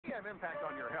Impact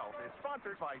on Your Health is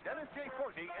sponsored by Dennis J.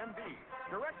 Courtney, M.D.,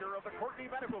 Director of the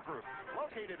Courtney Medical Group,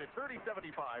 located at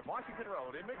 3075 Washington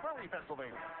Road in McMurray,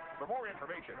 Pennsylvania. For more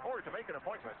information or to make an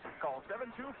appointment, call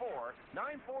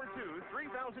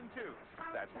 724-942-3002.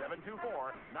 That's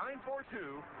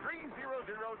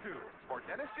 724-942-3002 for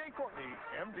Dennis J. Courtney,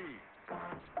 M.D.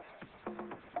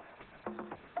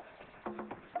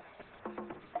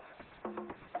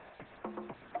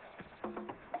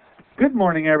 Good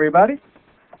morning, everybody.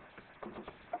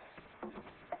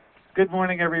 Good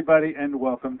morning, everybody, and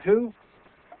welcome to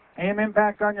AM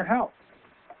Impact on Your Health.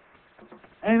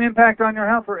 AM Impact on Your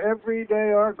Health, for every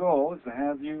day our goal is to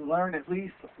have you learn at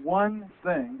least one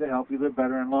thing to help you live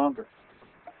better and longer.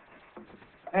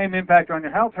 AM Impact on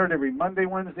Your Health, heard every Monday,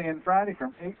 Wednesday, and Friday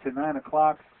from 8 to 9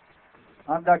 o'clock.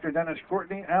 I'm Dr. Dennis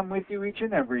Courtney. I'm with you each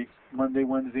and every Monday,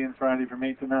 Wednesday, and Friday from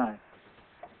 8 to 9.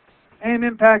 AM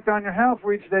Impact on Your Health,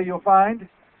 where each day you'll find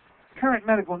current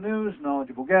medical news,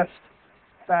 knowledgeable guests,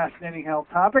 fascinating health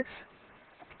topics,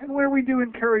 and where we do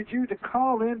encourage you to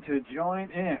call in to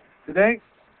join in. Today,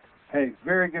 a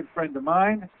very good friend of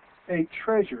mine, a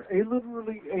treasure,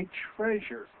 literally a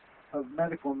treasure of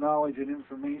medical knowledge and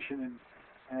information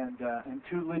and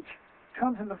tutelage,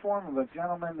 comes in the form of a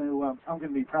gentleman who I'm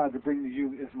going to be proud to bring to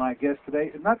you as my guest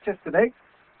today, and not just today,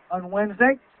 on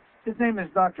Wednesday. His name is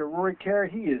Dr. Kerry.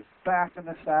 He is back in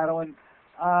the saddle, and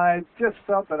I just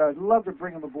felt that I'd love to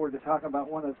bring him aboard to talk about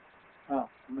one of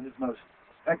his most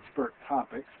expert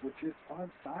topics, which is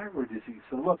on thyroid disease.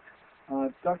 So look,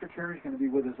 Dr. Kerry is going to be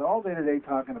with us all day today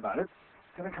talking about it.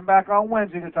 He's going to come back on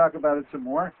Wednesday to talk about it some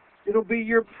more. It'll be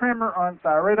your primer on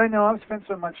thyroid. I know I've spent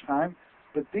so much time,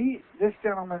 but this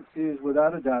gentleman is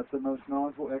without a doubt the most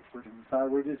knowledgeable expert in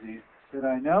thyroid disease that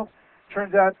I know.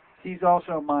 Turns out he's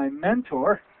also my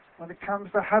mentor when it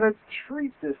comes to how to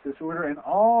treat this disorder, and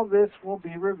all this will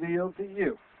be revealed to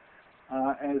you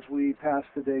as we pass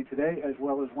the day today, as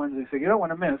well as Wednesday. So you don't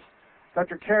want to miss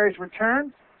Dr. Kerry's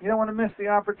return. You don't want to miss the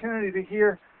opportunity to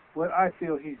hear what I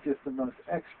feel he's just the most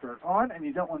expert on, and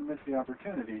you don't want to miss the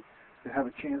opportunity to have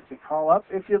a chance to call up,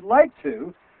 if you'd like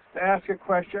to ask a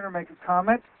question or make a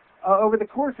comment over the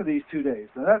course of these 2 days.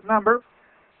 So that number,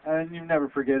 and you never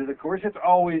forget it, of course, it's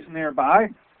always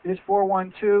nearby, is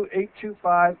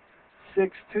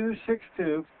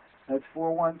 412-825-6262. That's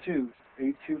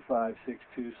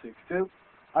 412-825-6262.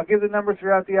 I'll give the number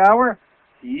throughout the hour.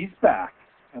 He's back,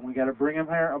 and we got to bring him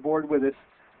here aboard with us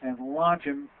and launch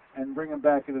him and bring him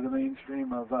back into the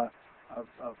mainstream of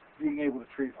being able to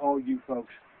treat all you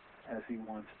folks as he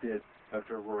once did.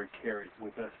 Dr. Kerry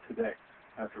with us today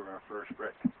after our first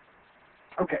break.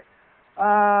 Okay,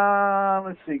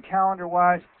 let's see,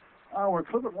 calendar-wise. We're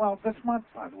clipping, well, this month,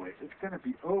 by the way, it's going to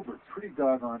be over pretty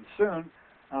doggone soon.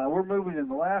 We're moving in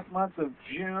the last month of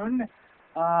June.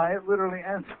 It literally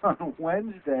ends on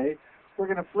Wednesday. We're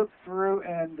going to flip through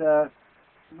and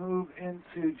move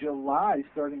into July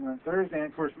starting on Thursday, and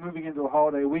of course moving into a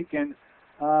holiday weekend.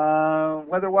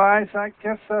 Weather-wise, I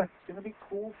guess it's going to be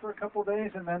cool for a couple of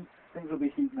days, and then things will be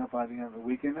heating up by the end of the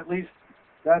weekend. At least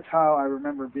that's how I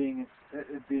remember it being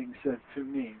said to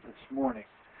me this morning.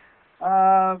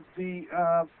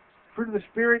 The Fruit of the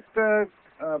Spirit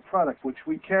product, which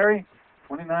we carry,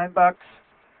 $29.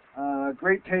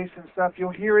 Great taste and stuff.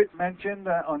 You'll hear it mentioned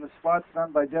on the spots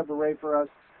done by Deborah Ray for us.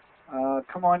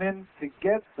 Come on in to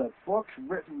get the books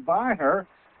written by her.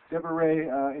 Deborah Ray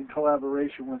in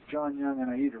collaboration with John Young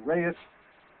and Aida Reyes,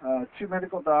 two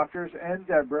medical doctors, and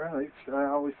Deborah. I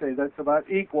always say that's about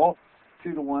equal,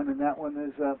 2 to 1, and that one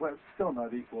is well, still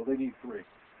not equal. They need 3.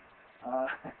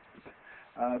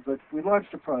 But we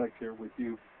launched a product here with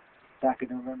you back in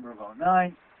November of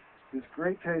 2009. This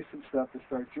great taste and stuff to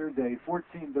start your day.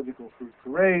 14 biblical fruit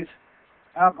purees,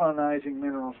 alkalinizing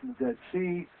minerals from the Dead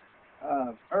Sea,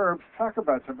 herbs. Talk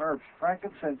about some herbs.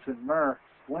 Frankincense and myrrh.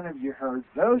 When have you heard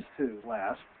those two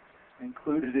last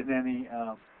included in any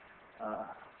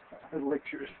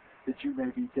elixirs that you may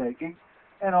be taking?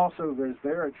 And also there's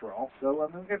Veritrol. So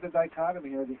I'm going to get the dichotomy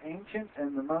here, the ancient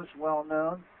and the most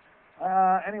well-known.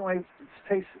 Anyway, it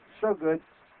tastes so good.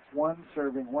 1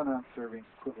 serving, 1 ounce serving,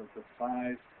 equivalent to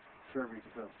 5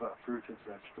 servings of fruits and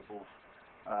vegetables.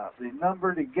 The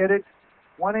number to get it,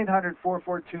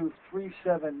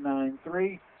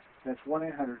 1-800-442-3793. That's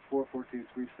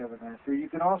 1-800-442-3793. You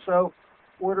can also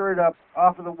order it up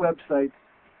off of the website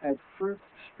at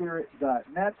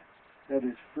fruitspirit.net. That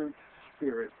is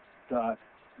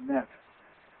fruitspirit.net.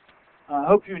 I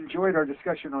hope you enjoyed our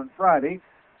discussion on Friday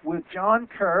with John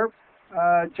Kerr,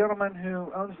 a gentleman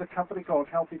who owns a company called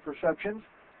Healthy Perceptions.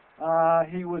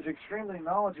 He was extremely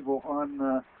knowledgeable on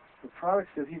the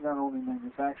products that he not only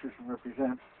manufactures and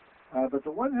represents, but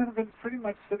the ones that have been pretty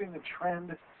much setting the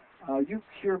trend You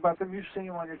hear about them, you've seen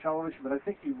them on your television, but I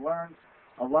think you learn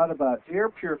a lot about air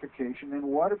purification and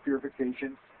water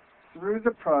purification through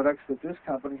the products that this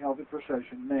company, Healthy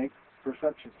Perceptions, make.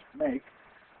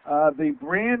 The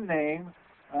brand name,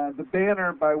 the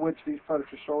banner by which these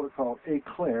products are sold are called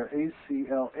Eclair,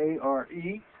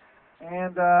 A-C-L-A-R-E,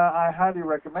 and I highly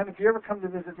recommend. If you ever come to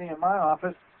visit me in my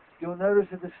office, you'll notice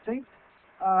a distinct,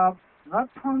 not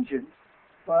pungent,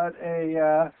 but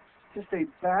just a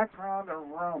background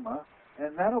aroma,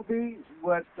 and that'll be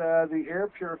what the air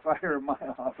purifier in my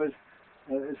office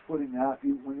is putting out.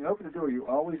 When you open the door, you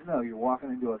always know you're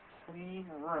walking into a clean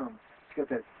room. It's got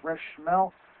that fresh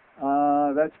smell.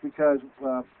 That's because,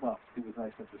 well, he was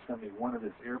nice enough to send me one of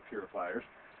his air purifiers.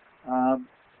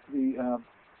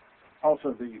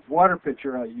 Also, the water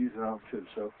pitcher, I use it on too.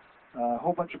 So a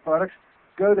whole bunch of products.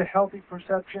 Go to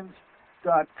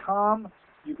healthyperceptions.com.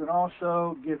 You can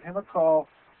also give him a call.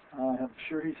 I'm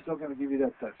sure he's still going to give you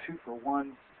that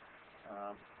 2-for-1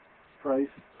 price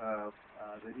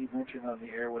that he mentioned on the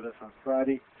air with us on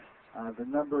Friday. The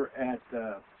number at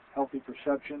Healthy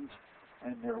Perceptions,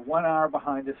 and they're 1 hour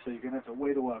behind us, so you're going to have to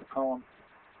wait a while to call them.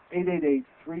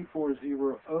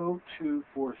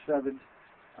 888-340-0247,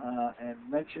 and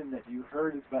mention that you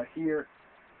heard it about here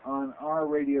on our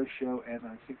radio show, and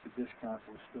I think the discount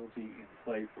will still be in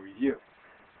play for you.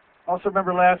 Also,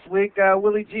 remember last week,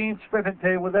 Willie Jean spent a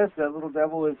day with us. That little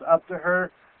devil is up to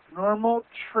her normal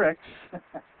tricks.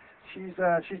 She's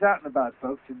out and about,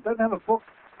 folks. She doesn't have a book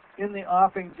in the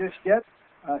offing just yet.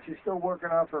 She's still working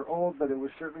off her old, but it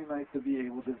was certainly nice to be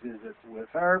able to visit with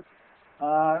her.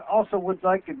 Also would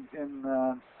like, and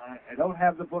I don't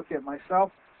have the book yet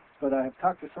myself, but I have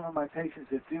talked to some of my patients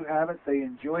that do have it. They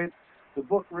enjoy it. The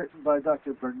book written by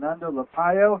Dr. Bernardo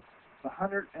Lapayo, the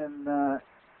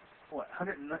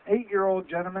 108-year-old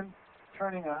gentleman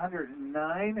turning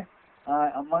 109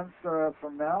 a month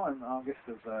from now in August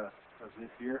of this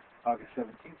year, August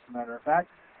 17th, as a matter of fact.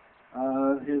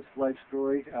 His life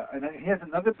story. And he has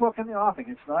another book in the offing.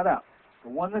 It's not out. The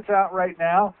one that's out right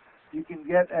now, you can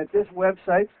get at this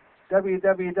website,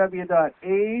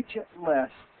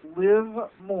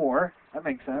 www.agelesslivemore. That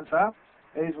makes sense, huh?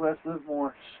 Age Less, Live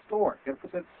More Store. Got to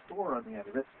put that store on the end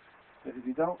of it. But if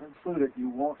you don't include it, you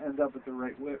won't end up at the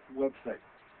right website.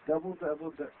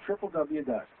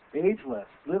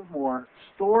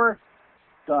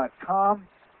 www.agelesslivemorestore.com.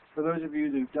 For those of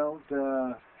you who don't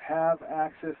have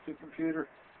access to a computer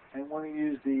and want to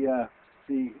use the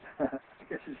I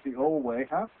guess it's the old way,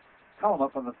 huh? Call them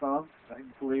up on the phone. I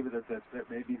can believe it that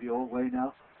may be the old way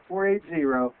now.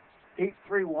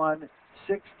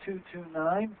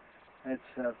 480-831-6229. That's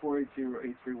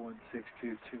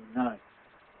 480-831-6229.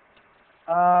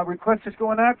 Request is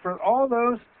going out for all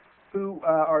those who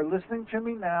are listening to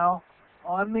me now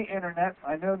on the internet.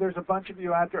 I know there's a bunch of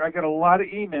you out there. I got a lot of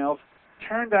emails.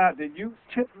 Turned out that you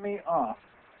tipped me off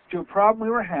to a problem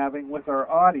we were having with our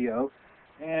audio,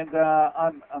 and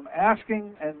I'm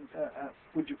asking, and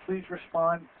would you please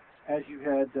respond as you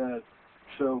had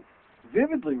so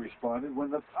vividly responded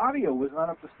when the audio was not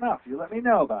up to snuff. You let me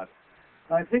know about it.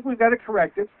 And I think we've got it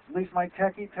corrected. At least my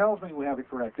techie tells me we have it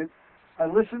corrected. I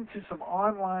listened to some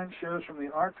online shows from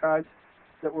the archives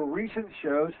that were recent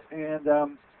shows, and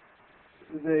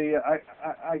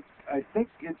I think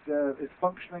it's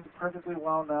functioning perfectly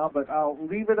well now, but I'll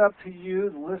leave it up to you,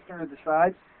 the listener, to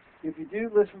decide. If you do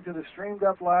listen to the streamed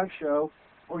up live show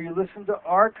or you listen to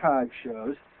archive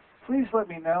shows, please let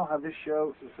me know how this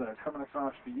show is coming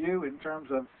across to you in terms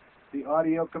of the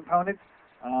audio component.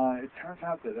 It turns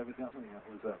out that evidently there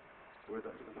was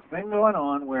a thing going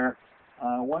on where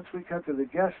once we cut to the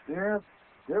guests, their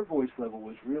voice level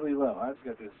was really low. I've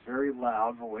got this very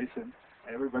loud voice, and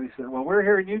everybody said, well, we're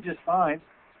hearing you just fine.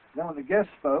 Then when the guest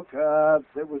spoke,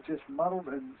 it was just muddled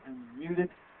and muted,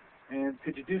 and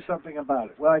could you do something about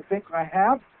it? Well, I think I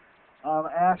have. I'm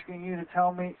asking you to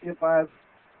tell me if I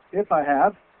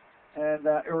have, and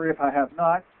or if I have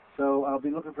not. So I'll be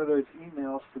looking for those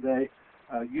emails today.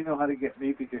 You know how to get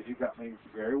me because you got me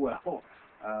very well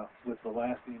with the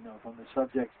last emails on the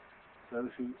subject.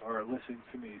 Those who are listening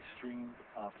to me streamed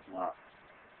up live.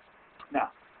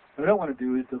 Now, what I don't want to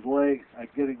do is delay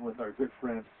getting with our good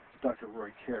friend, Dr.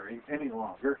 Roy Kerry, any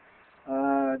longer.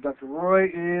 Dr. Roy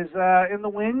is in the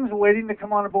wings, waiting to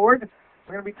come on aboard.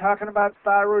 We're going to be talking about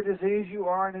thyroid disease. You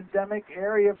are an endemic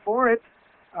area for it.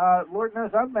 Lord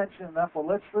knows I've mentioned enough. Well,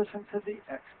 let's listen to the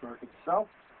expert himself,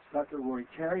 Dr. Roy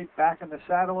Kerry, back in the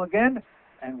saddle again,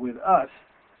 and with us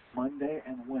Monday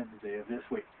and Wednesday of this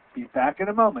week. Be back in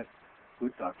a moment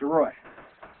with Dr. Roy.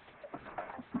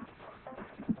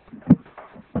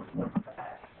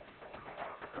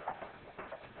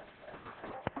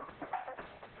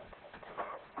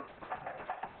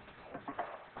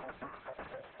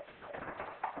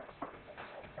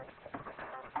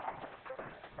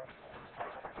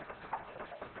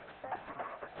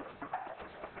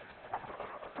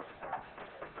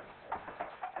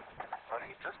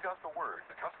 just got the word.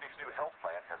 The company's new health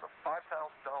plan has a $5,000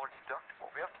 deductible.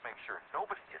 We have to make sure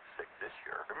nobody gets sick this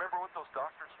year. Remember what those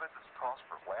doctors said this cost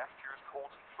for last year's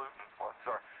colds and flu? Well,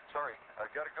 sorry,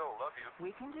 I gotta go. Love you.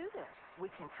 We can do this.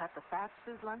 We can cut the fast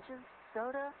food lunches.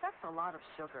 Soda, that's a lot of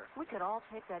sugar. We could all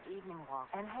take that evening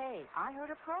walk. And hey, I heard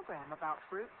a program about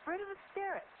fruit. Fruit of the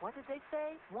spirit. What did they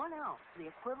say? 1 ounce, the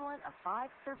equivalent of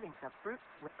 5 servings of fruit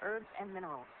with herbs and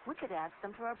minerals. We could add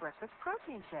some to our breakfast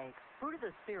protein shake. Fruit of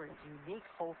the Spirit's unique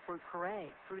whole fruit puree.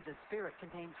 Fruit of the Spirit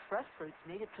contains fresh fruits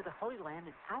native to the Holy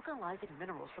Land and alkalizing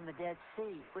minerals from the Dead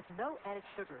Sea. With no added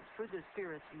sugars, Fruit of the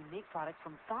Spirit's unique product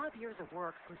from 5 years of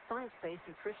work from science-based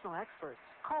nutritional experts.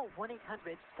 Call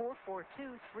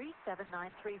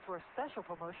 1-800-442-3793 for a special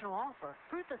promotional offer.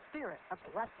 Fruit of the Spirit, a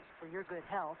blessing for your good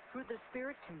health. Fruit of the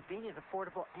Spirit, convenient,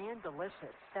 affordable, and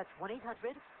delicious. That's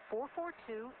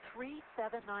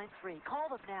 1-800-442-3793.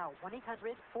 Call them now,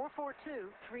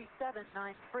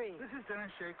 1-800-442-3793. This is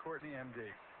Dennis J. Courtney, MD.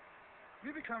 Have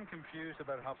you become confused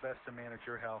about how best to manage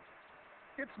your health?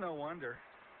 It's no wonder.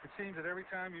 It seems that every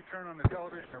time you turn on the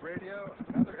television or radio,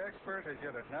 another expert has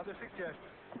yet another suggestion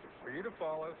for you to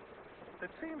follow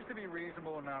that seems to be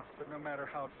reasonable enough, but no matter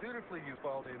how dutifully you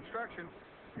follow the instruction,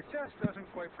 it just doesn't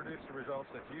quite produce the results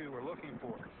that you were looking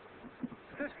for.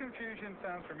 If this confusion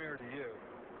sounds familiar to you,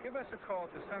 give us a call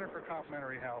at the Center for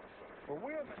Complementary Health, where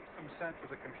we'll make some sense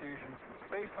of the confusion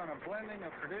based on a blending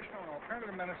of traditional and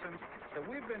alternative medicine that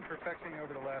we've been perfecting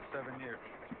over the last 7 years.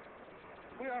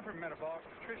 We offer metabolic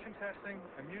nutrition testing,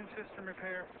 immune system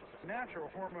repair, natural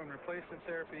hormone replacement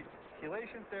therapy,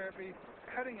 chelation therapy,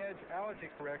 cutting-edge allergy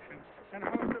correction, and a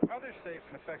host of other safe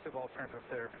and effective alternative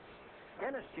therapies.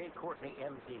 Dennis J. Courtney,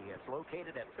 MD, is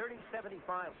located at 3075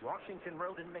 Washington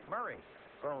Road in McMurray.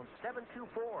 Phone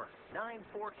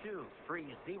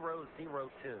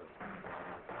 724-942-3002.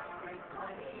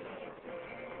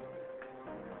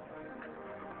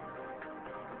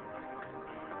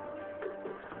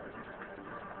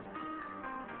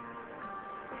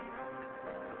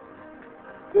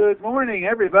 Good morning,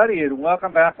 everybody, and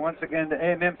welcome back once again to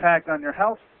AM Impact on Your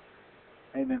Health.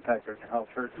 AM Impact on Your Health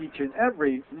for each and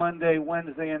every Monday,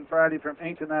 Wednesday, and Friday from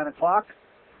 8 to 9 o'clock.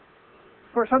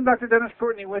 Of course, I'm Dr. Dennis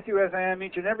Courtney with you, as I am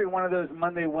each and every one of those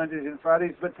Monday, Wednesdays, and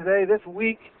Fridays. But today, this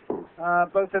week,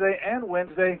 both today and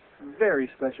Wednesday, very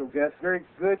special guest, very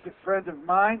good friend of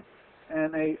mine,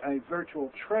 and a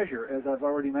virtual treasure, as I've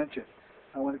already mentioned,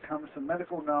 when it comes to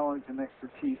medical knowledge and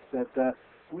expertise that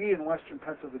we in Western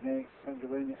Pennsylvania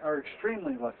are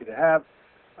extremely lucky to have.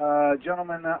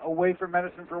 Gentleman away from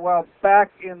medicine for a while,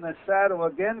 back in the saddle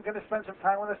again, going to spend some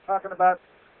time with us talking about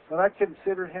what I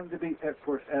consider him to be, of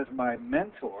course, as my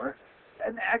mentor,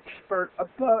 an expert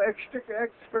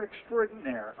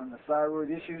extraordinaire on the thyroid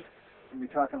issues. We'll be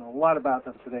talking a lot about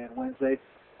them today and Wednesday.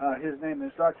 His name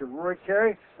is Dr. Roy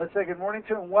Kerry. Let's say good morning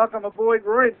to him. Welcome aboard,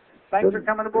 Roy. Thanks for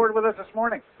coming aboard with us this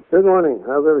morning. Good morning.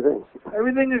 How's everything?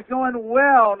 Everything is going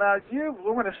well. Now,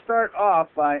 we're going to start off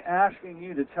by asking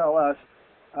you to tell us,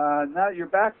 now that you're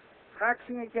back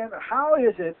practicing again, how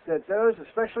is it that those,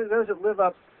 especially those that live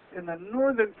up in the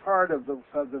northern part of the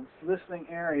listening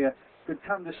area, could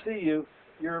come to see you?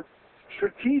 You're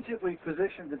strategically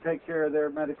positioned to take care of their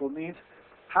medical needs.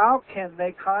 How can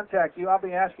they contact you? I'll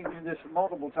be asking you this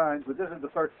multiple times, but this is the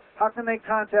first. How can they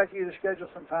contact you to schedule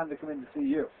some time to come in to see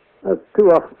you? Two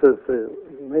offices. The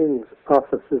main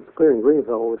office is clear in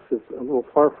Greenville, which is a little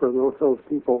far from most of those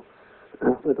people.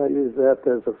 But I use that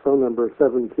as a phone number,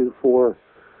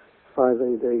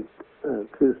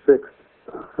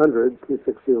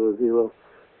 724-588-2600.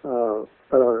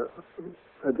 But our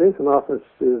adjacent office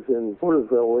is in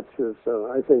Portersville, which is,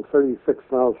 I think, 36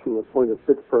 miles from the point of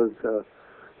Pittsburgh,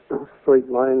 straight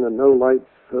line and no lights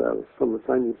from the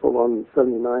time you pull on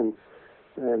 79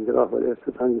 and get off at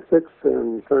exit 96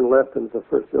 and turn left into the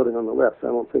first building on the left. I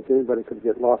don't think anybody could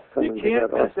get lost coming to that. You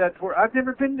can't miss that. I've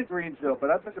never been to Greensville,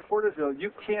 but I've been to Portersville. You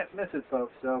can't miss it,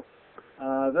 folks. So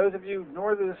those of you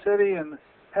north of the city, and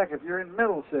heck, if you're in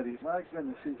Middle City, my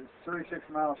goodness, 36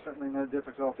 miles, certainly no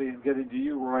difficulty in getting to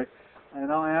you, Roy.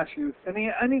 And I'll ask you,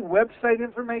 any website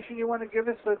information you want to give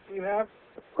us that you have?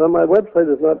 Well, my website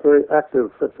is not very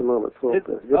active at the moment, so get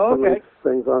some of these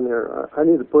things on there. I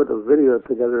need to put a video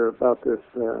together about this.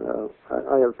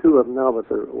 I have two of them now, but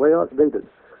they're way outdated.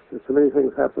 There's so many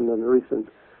things happened in the recent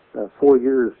 4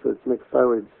 years that makes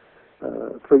thyroid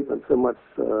treatment so much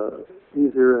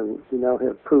easier, and we now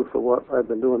have proof of what I've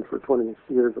been doing for 20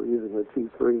 years of using the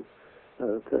T3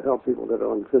 to help people that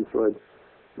are on Thyroid,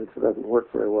 which doesn't work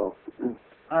very well.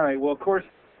 All right, well, of course,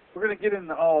 we're going to get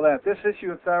into all that. This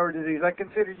issue of thyroid disease, I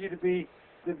consider you to be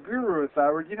the guru of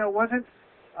thyroid. You know, it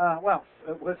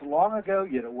was long ago,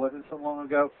 yet it wasn't so long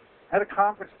ago, had a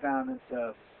conference down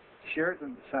at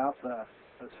Sheraton, the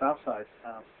south side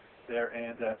there,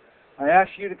 and I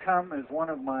asked you to come as one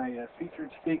of my featured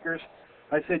speakers.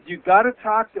 I said, you got to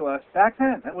talk to us. Back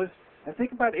then, that was, I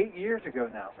think, about 8 years ago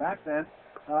now. Back then,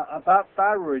 about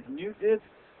thyroid, and you did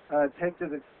take to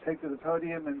the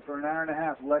podium and for an hour and a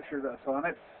half lectured us on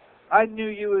it. I knew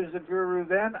you as the guru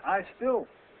then. I still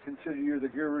consider you the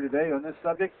guru today on this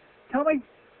subject. Tell me,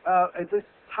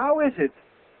 how is it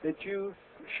that you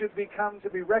should become to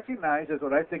be recognized as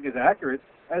what I think is accurate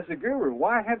as the guru?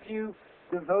 Why have you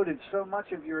devoted so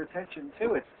much of your attention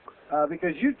to it?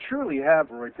 Because you truly have,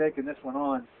 Roy, taken this one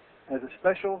on as a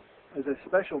special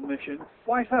mission.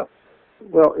 Why so?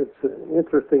 Well, it's an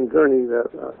interesting journey that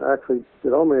I actually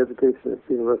did all my education at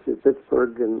the University of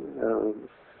Pittsburgh and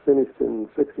finished in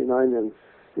 '69 in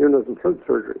ear, nose, and throat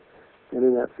surgery. And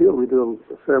in that field, we do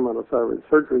a fair amount of thyroid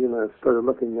surgery, and I started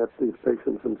looking at these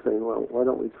patients and saying, well, why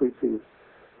don't we treat these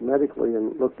medically,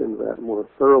 and looked into that more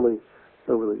thoroughly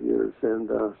over the years. And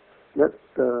met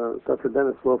Dr.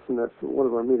 Dennis Wilson at one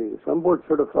of our meetings. I'm board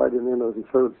certified in ear, nose, and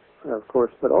throat, of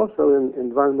course, but also in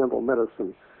environmental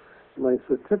medicine. My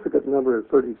certificate number is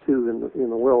 32 in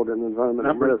the world in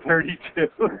environmental medicine. Number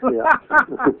 32. Yeah.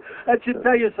 That should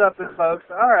tell you something, folks.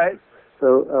 All right.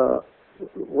 So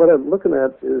what I'm looking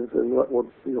at is, and what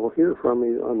you'll hear from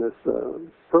me on this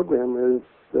program, is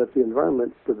that the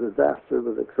environment, the disaster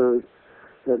that occurs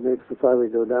that makes the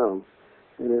thyroid go down.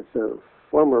 And it's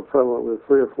far more prevalent with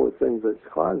 3 or 4 things that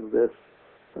cause this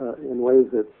in ways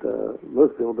that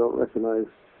most people don't recognize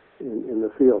in the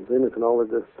field. The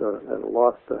endocrinologists at a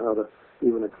loss to how to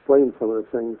even explain some of the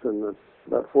things. And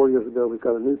about 4 years ago, we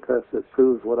got a new test that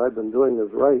proves what I've been doing is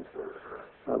right.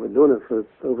 I've been doing it for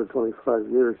over 25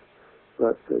 years,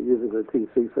 but using the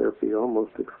TC therapy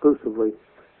almost exclusively,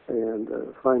 and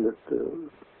find that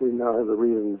we now have the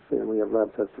reasons, and we have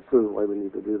lab tests to prove why we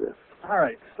need to do this. All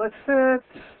right, let's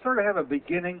sort of have a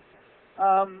beginning.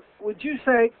 Would you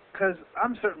say, because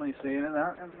I'm certainly seeing it,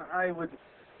 and I would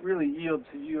really yield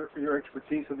to your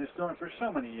expertise on this, doing it for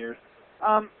so many years,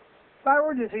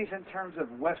 thyroid disease in terms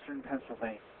of Western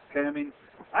Pennsylvania. Okay, I mean,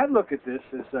 I look at this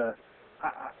as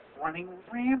running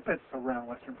rampant around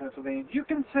Western Pennsylvania. Do you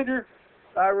consider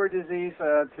thyroid disease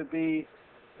to be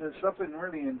something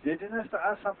really indigenous to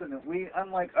us, something that we,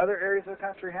 unlike other areas of the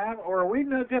country, have, or are we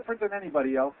no different than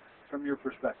anybody else from your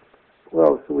perspective?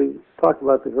 Well, so we talked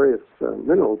about the various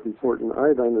minerals important.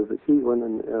 Iodine is a key one,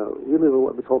 and we live in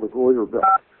what we call the goiter belt.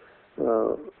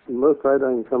 Most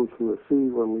iodine comes from the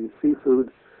sea when we eat seafood,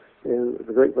 and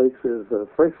the Great Lakes is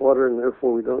fresh water, and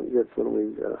therefore we don't get,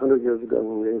 100 years ago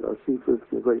when we ate our seafood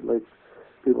from the Great Lakes,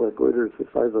 people had goiters the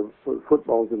size of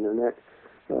footballs in their neck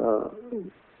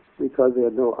because they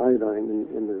had no iodine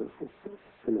in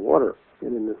the water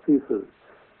and in the seafood.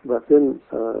 But then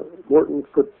Morton's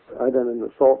put iodine in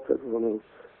the salt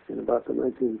in about the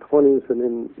 1920s, and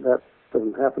then that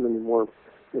doesn't happen anymore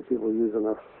if people use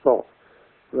enough salt.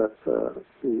 But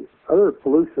the other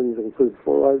pollutions include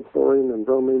fluoride, chlorine, and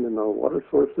bromine in our water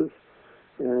sources,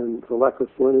 and the lack of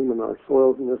selenium in our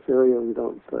soils in this area. We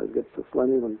don't get the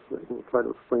selenium, and we'll try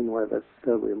to explain why that's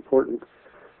terribly important.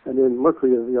 And then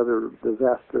mercury is the other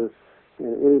disaster,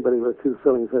 and anybody with 2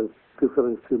 fillings has 2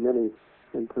 fillings too many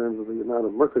in terms of the amount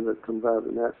of mercury that comes out,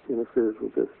 and that interferes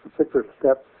with this particular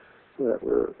step that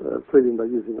we're treating by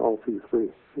using all T3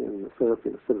 in the therapy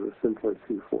instead of the simpler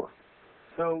T4.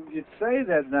 So you'd say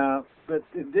that now, but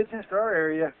indigenous to our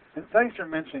area, and thanks for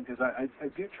mentioning, because I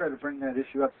do try to bring that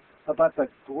issue up, about the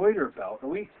goiter belt.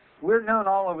 We're known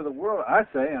all over the world, I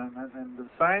say, and the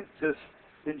scientists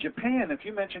in Japan, if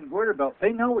you mention goiter belt,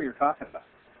 they know what you're talking about.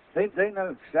 They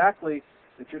know exactly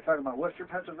that you're talking about Western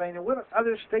Pennsylvania. What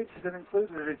other states is it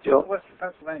included, or is it just Western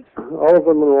Pennsylvania? All of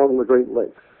them along the Great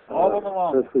Lakes. All of them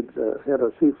along. Since we had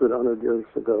our seafood 100 years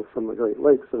ago from the Great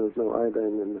Lakes, and there's no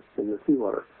iodine in the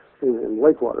seawater, in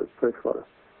lake water, fresh water.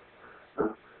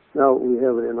 Now we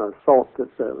have it in our salt that's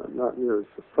not near as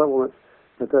prevalent,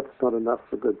 but that's not enough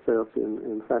for good therapy. And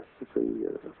in fact, the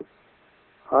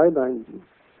iodine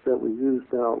that we use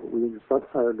now, we use much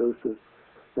higher doses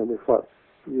than we thought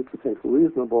you could think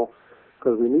reasonable,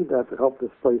 because we need that to help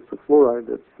displace the fluoride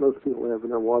that most people have in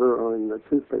their water or in the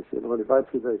toothpaste. You can only buy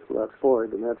toothpaste without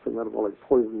fluoride, and that's a metabolic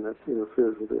poison that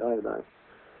interferes with the iodine.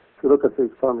 If you look at the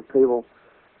atomic table,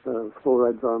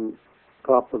 fluoride's on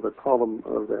top of the column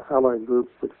of the halide group,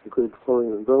 which includes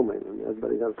chlorine and bromine. And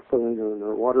everybody has chlorine in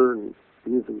their water and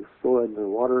using fluoride in their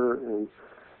water, and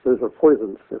those are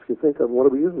poisons. If you think of what are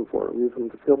we using for? We use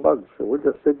them to kill bugs, and we're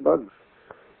just big bugs.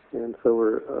 And so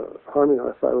we're harming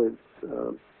our thyroid,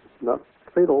 not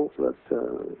fatal, but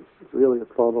really a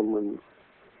problem.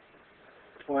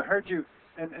 Well, I heard you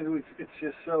it's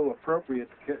just so appropriate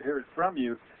to hear it from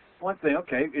you. One thing,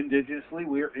 okay, indigenously,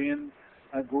 we're in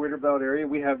a goiter belt area.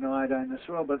 We have no iodine in the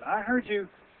soil, but I heard you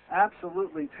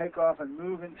absolutely take off and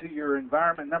move into your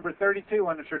environment. Number 32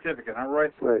 on the certificate, huh, Roy?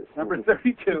 Right. Number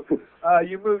 32.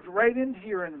 You moved right into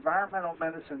your environmental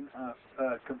medicine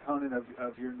component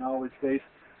of your knowledge base,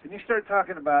 and you started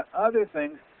talking about other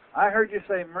things. I heard you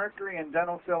say mercury and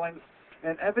dental fillings,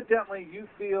 and evidently you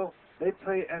feel they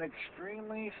play an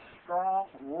extremely strong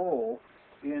role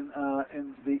in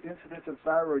the incidence of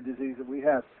thyroid disease that we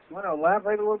have. You want to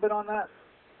elaborate a little bit on that?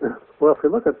 Well, if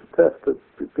you look at the test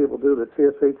that people do, the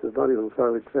TSH is not even a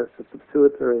thyroid test. It's a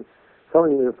pituitary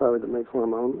telling you the thyroid to make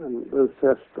hormone, and those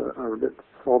tests are a bit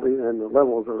faulty, and the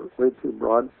levels are way too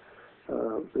broad.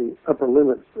 The upper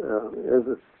limit, as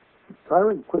the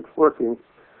thyroid quits working,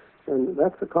 and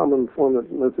that's a common form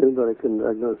that most anybody can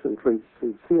diagnose and treat.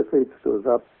 The TSH goes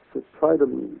up to try to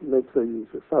make the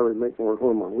thyroid make more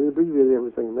hormone. We abbreviate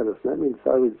everything in medicine. That means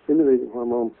thyroid-stimulating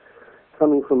hormone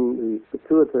coming from the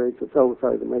pituitary to tell the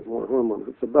thyroid to make more hormones.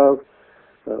 It's above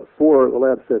 4. The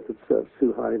lab says it's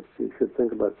too high. You should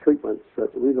think about treatment,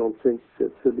 but we don't think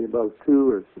it should be above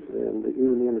 2, and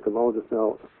even the endocrinologists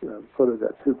now put it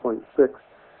at 2.6.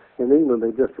 In England,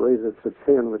 they just raised it to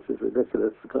 10, which is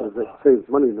ridiculous because it saves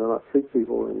money to not treat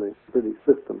people in the British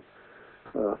system.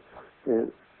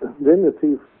 And then the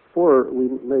T4, we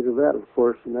measure that, of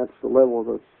course, and that's the level of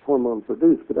the hormone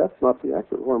produced, but that's not the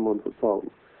active hormone for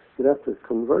problem. It has to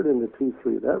convert into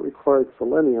T3. That requires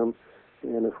selenium,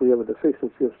 and if we have a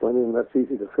deficiency of selenium, that's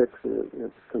easy to fix.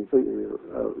 It's completely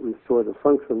restore the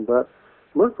function, but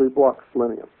mercury blocks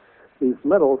selenium. These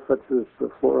metals, such as the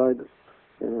fluoride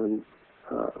and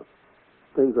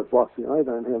things that block the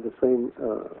iodine, have the same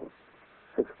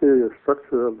exterior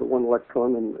structure of the 1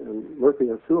 electron, and mercury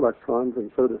has 2 electrons, and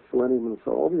so does selenium, and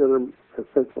so all the other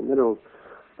essential minerals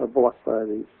are blocked by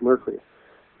the mercury.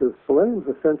 The selenium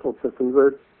is essential to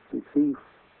convert the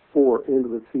T4 into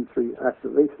the T3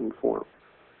 activation form.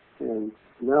 And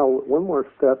now one more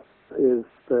step is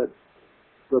that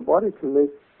the body can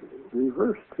make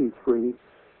reverse T3.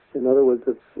 In other words,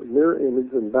 it's mirror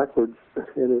image and backwards,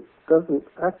 and it doesn't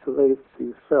activate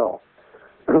the cell.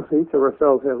 Each of our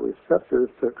cells have receptors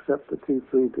to accept the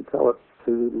T3 to tell it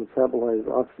to metabolize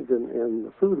oxygen and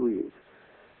the food we eat.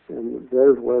 And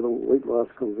there's where the weight loss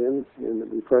comes in, and the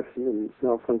depression and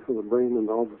malfunction of the brain and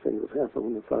all the things that happen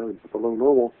when the thyroid is below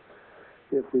normal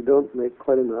if we don't make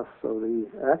quite enough of the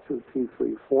active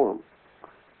T3 form.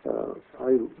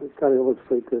 I kind of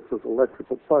illustrate this with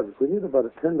electrical plugs. We need about a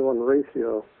 10-to-1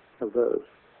 ratio of those.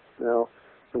 Now,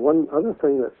 the one other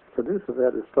thing that produces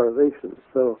that is starvation.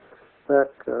 So back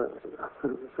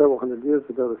several hundred years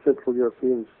ago, the Central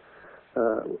Europeans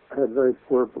had very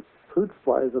poor food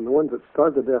supplies, and the ones that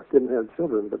starved to death didn't have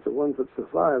children, but the ones that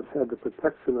survived had the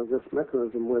protection of this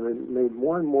mechanism where they made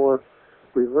more and more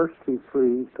reverse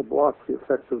T3 to block the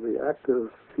effect of the active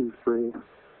T3,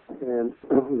 and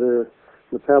their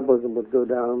metabolism would go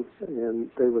down, and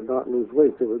they would not lose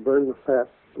weight. They would burn the fat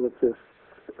with this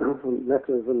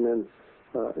mechanism and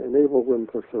enable them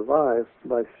to survive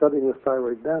by shutting the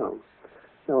thyroid down.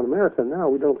 Now, in America now,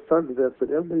 we don't starve to death,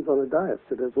 but everybody's on a diet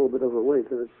that is a little bit overweight,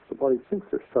 and the body thinks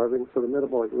they're starving, so the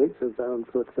metabolic rate goes down,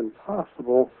 so it's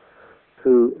impossible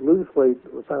to lose weight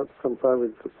without some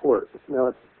thyroid support.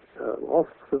 Now, all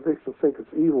physicians think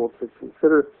it's evil to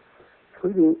consider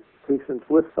treating patients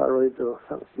with thyroid to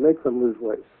make them lose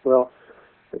weight. Well,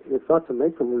 it's not to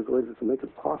make them lose weight, it's to make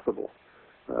it possible.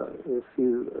 If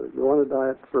you go on a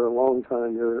diet for a long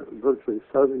time, you're virtually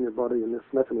starving your body, and this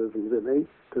mechanism is innate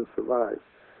to survive.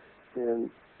 And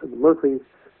the mercury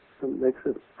makes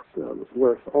it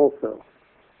worse also.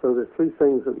 So there's 3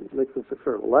 things that make this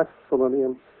occur. Lack of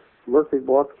selenium, mercury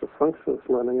blocks the function of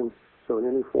selenium, so in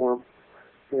any form,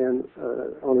 and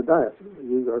on a diet,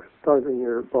 you are starving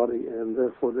your body, and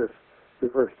therefore this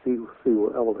reverse T3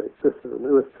 will elevate. This is the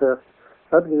newest test.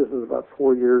 I've been using it about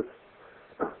 4 years.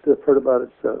 Just heard about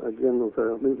it again with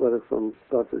a newsletter from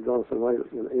Dr. Jonathan Wright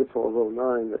in April of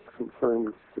 2009 that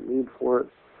confirmed the need for it.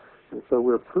 And so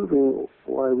we're proving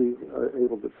why we are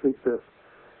able to treat this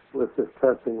with this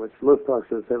testing, which most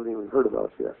doctors haven't even heard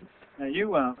about yet. Now,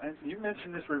 you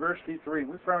mentioned this reverse T3, and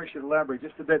we probably should elaborate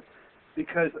just a bit,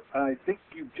 because I think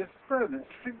you've just brought an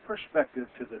interesting perspective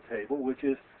to the table, which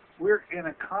is we're in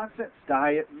a constant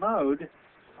diet mode,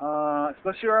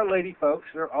 especially our lady folks.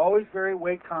 They're always very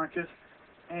weight conscious,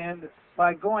 and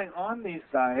by going on these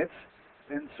diets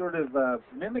and sort of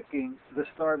mimicking the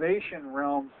starvation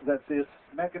realm that this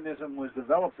mechanism was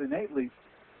developed innately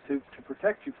to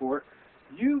protect you for,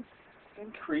 you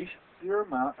increase your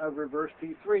amount of reverse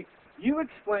T3. You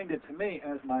explained it to me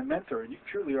as my mentor, and you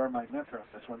truly are my mentor on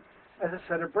this one, as a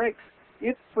set of brakes.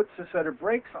 It puts a set of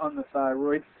brakes on the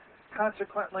thyroid.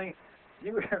 Consequently,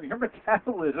 your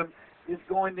metabolism is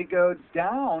going to go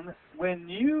down when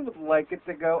you would like it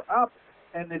to go up.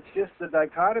 And it's just the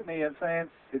dichotomy of saying,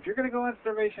 if you're going to go on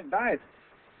starvation diets,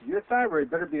 your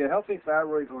thyroid better be a healthy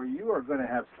thyroid, or you are going to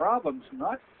have problems,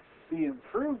 not be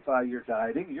improved by your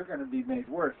dieting. You're going to be made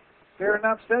worse. Fair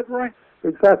enough said, Roy?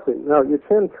 Exactly. Now, you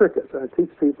can trick it. I teach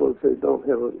people if they don't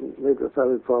have a major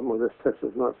thyroid problem or this test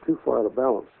is not too far out of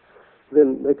balance,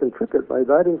 then they can trick it by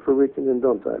dieting for a week and then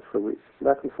don't diet for a week.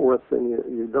 Back and forth, then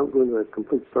you don't go into a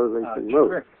complete starvation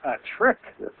mode. A trick.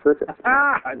 Yeah, trick it.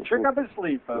 A trick up his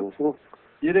sleeve, folks.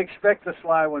 You'd expect the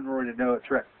sly one, Roy, to know a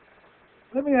trick.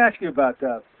 Let me ask you about,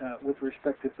 with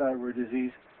respect to thyroid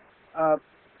disease,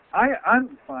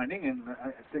 I'm finding, and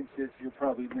I think that you'll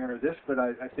probably mirror this, but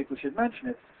I think we should mention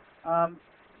it,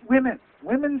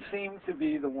 women seem to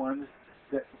be the ones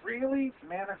that really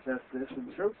manifest this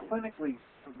and so clinically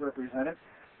represent it,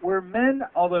 where men,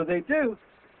 although they do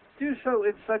so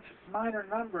in such minor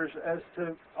numbers as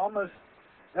to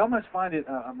they almost find it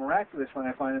miraculous when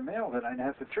I find a male that I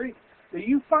have to treat. Are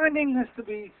you finding this to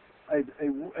be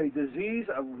a disease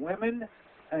of women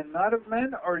and not of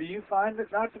men, or do you find it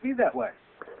not to be that way?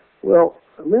 Well,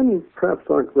 men perhaps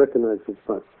aren't recognized as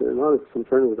much. They're not as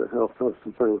concerned with their health, not as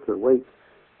concerned with their weight.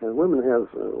 And women have,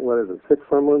 6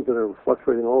 hormones that are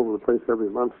fluctuating all over the place every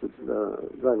month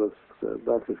that drive us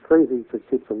doctors crazy to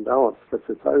keep them balanced. But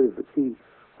the thyroid is the key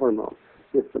hormone.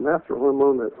 It's the master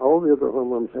hormone that all the other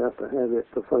hormones have to have it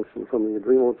to function, from the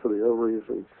adrenals to the ovaries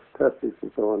and testes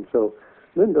and so on. So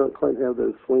men don't quite have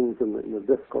those swings and the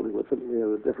difficulty with it. We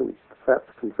have a different fat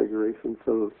configuration,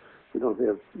 so we don't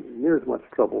have near as much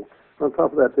trouble. On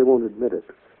top of that, they won't admit it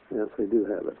if they do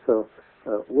have it. So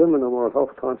women are more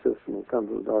health conscious and will come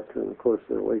to the doctor, and of course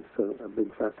their weight's a big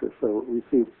factor. So we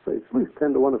see at least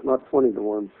 10 to 1, if not 20 to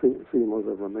 1, females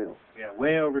over males. Yeah,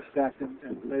 way overstacked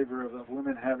in favor of the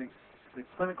women having the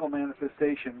clinical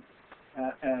manifestation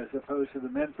as opposed to the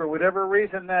men. For whatever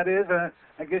reason that is,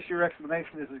 I guess your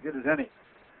explanation is as good as any.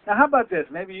 Now, how about this?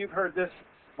 Maybe you've heard this.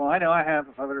 Well, I know I have.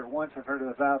 If I've heard it once, I've heard it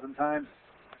 1,000 times.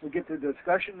 We get to the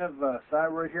discussion of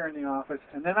thyroid here in the office,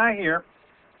 and then I hear,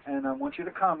 and I want you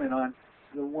to comment on,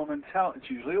 the woman it's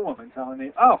usually a woman telling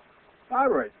me, oh,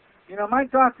 thyroid. You know, my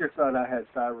doctor thought I had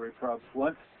thyroid problems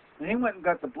once, and he went and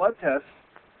got the blood tests,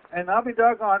 and I'll be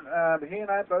doggone, he and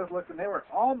I both looked, and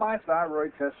all my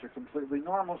thyroid tests are completely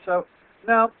normal. So,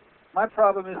 no, my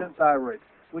problem isn't thyroid.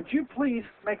 Would you please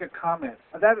make a comment?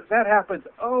 That happens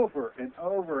over and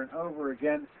over and over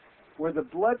again, where the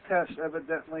blood tests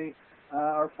evidently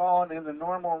are falling in the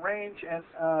normal range, and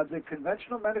the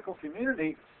conventional medical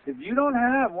community, if you don't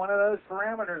have one of those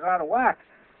parameters out of whack,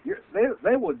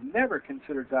 they would never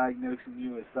consider diagnosing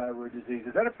you as thyroid disease.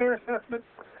 Is that a fair assessment?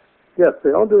 Yes,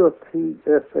 they all do a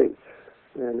TSH,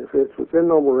 and if it's within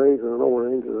normal range, and the normal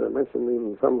range, as I mentioned,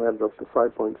 even some labs up to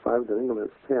 5.5, in England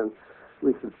it's 10,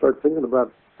 we should start thinking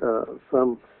about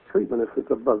some treatment if it's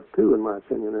above 2, in my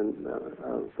opinion, and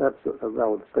that's a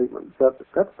valid statement. But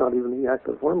that's not even the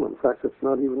active hormone. In fact, it's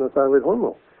not even a thyroid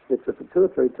hormone. It's a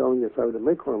pituitary telling your thyroid to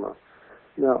make hormone.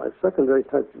 Now, a secondary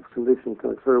type of condition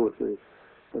can occur with the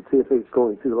TSH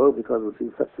going too low because of the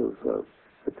effect of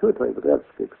pituitary, but that's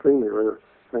extremely rare,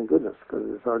 thank goodness, because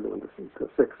it's hard to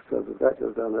fix, because if that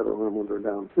goes down, other hormones are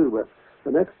down too. But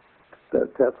the next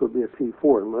test would be a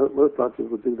T4, and most doctors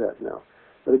would do that now.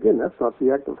 But again, that's not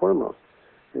the active hormone.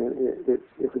 And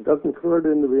if it doesn't convert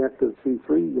into the active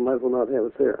T3, you might as well not have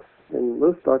it there. And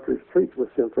most doctors treat with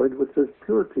Synthroid, which is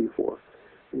pure T4.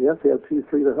 And you have to have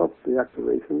T3 to help the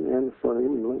activation, and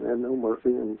selenium, and no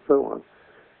morphine, and so on.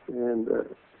 And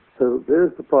so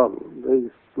there's the problem. They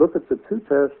look at the 2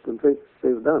 tests and think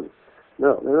they've done.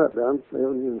 No, they're not done. They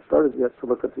haven't even started yet to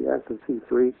look at the active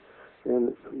T3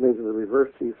 and maybe the reverse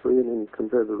T3, and then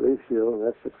compare the ratio, and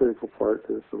that's the critical part,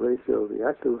 is the ratio of the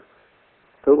active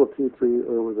total T3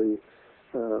 over the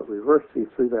reverse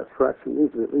T3. That fraction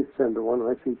needs to be at least 10 to 1.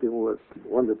 I see people with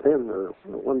 1 to 10 or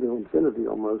 1 to infinity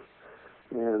almost,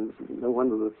 and no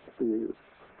wonder the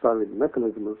thyroid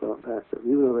mechanism is not active.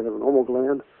 Even though they have a normal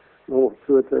gland, normal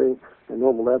pituitary, and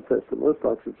normal lab tests that most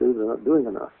doctors do, they're not doing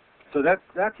enough. So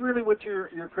that's really what your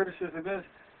criticism is.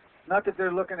 Not that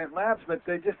they're looking at labs, but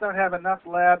they just don't have enough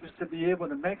labs to be able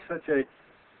to make such a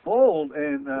bold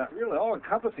and really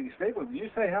all-encompassing statement. When you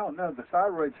say, hell no, the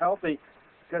thyroid's healthy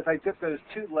because I took those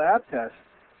 2 lab tests,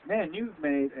 man, you've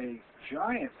made a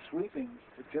giant, sweeping,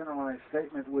 generalized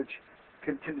statement which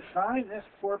can consign this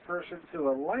poor person to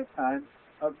a lifetime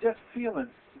of just feeling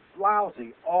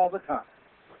lousy all the time.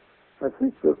 I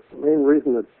think the main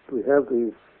reason that we have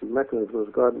these mechanisms,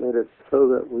 God made it so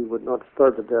that we would not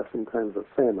starve to death in times of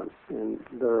famine. And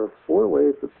there are 4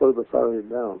 ways to slow the thyroid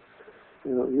down.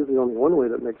 Usually only one way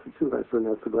that makes it too high, and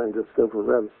that's the gland just go for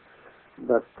revs.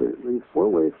 But these 4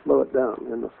 ways slow it down.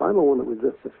 And the final one that we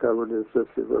just discovered is this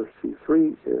reverse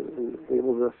T3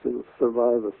 enables us to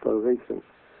survive a starvation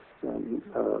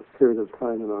period of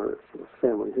time in our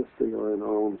family history or in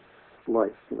our own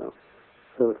life,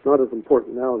 So it's not as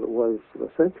important now as it was a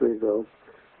century ago,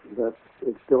 but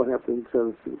it's still happening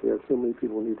because there are so many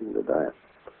people needing the diet.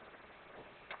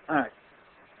 All right.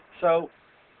 So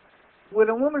when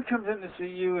a woman comes in to see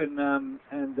you and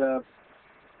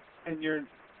you're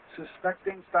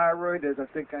suspecting thyroid, as I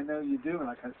think I know you do,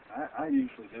 and I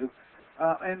usually do,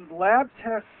 and lab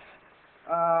tests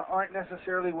aren't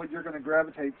necessarily what you're going to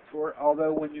gravitate toward,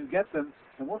 although when you get them,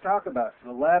 and we'll talk about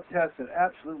the lab tests that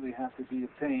absolutely have to be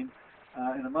obtained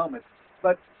in a moment.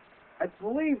 But I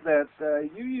believe that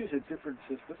you use a different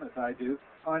system, as I do,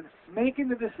 on making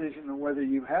the decision on whether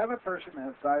you have a person that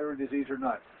has thyroid disease or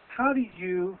not. How do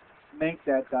you make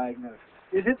that diagnosis?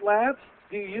 Is it labs?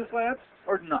 Do you use labs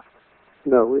or not?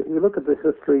 No, we look at the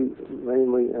history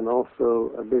mainly and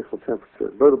also a basal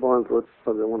temperature. Berta Barnes wrote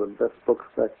probably one of the best books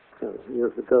back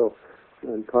years ago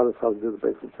and taught us how to do the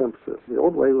basal temperature. The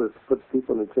old way was to put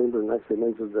people in a chamber and actually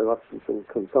measure their oxygen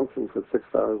consumption for 6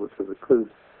 hours, which was a crude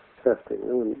testing.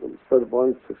 And when Berta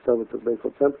Barnes discovered the basal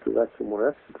temperature is actually more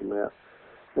accurate than that.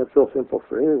 That's real simple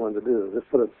for anyone to do. Just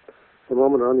put a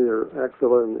thermometer under your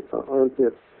axilla and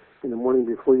armpit in the morning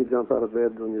before you jump out of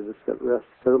bed when you just get rest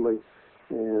totally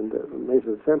and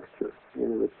measure the temperature.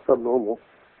 And if it's subnormal,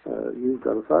 you've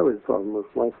got a thyroid problem most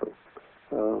likely.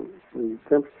 The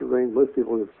temperature range, most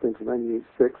people would think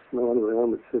 98.6, no other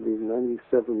way, it should be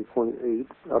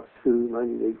 97.8 up to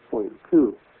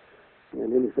 98.2.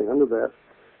 And anything under that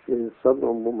is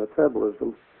subnormal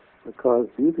metabolism caused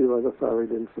usually by the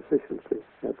thyroid insufficiency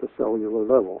at the cellular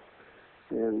level.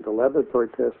 And the laboratory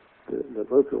tests that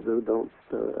most people do don't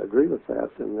agree with that,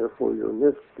 and therefore you're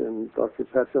missed, and doctor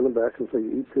pats you on the back and say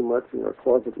you eat too much and you're a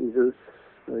closet eater,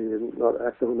 you're not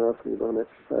active enough and you don't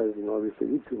exercise and obviously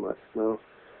eat too much. Now,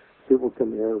 people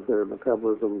can have their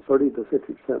metabolism 30 to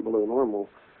 50% below normal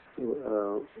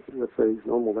with a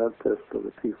normal lab test of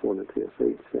the T4 and the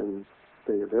TSH, and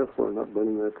they are therefore not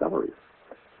burning their calories.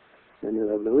 And you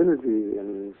have no energy,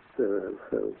 and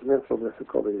mental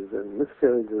difficulties, and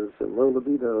miscarriages, and low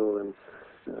libido, and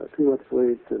too much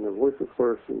weight, and the voice is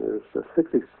hoarse, and there's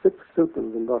 66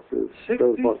 symptoms in Dr.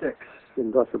 66.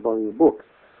 In Dr. Barney's book.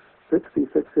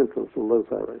 66 symptoms from low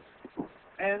thyroid.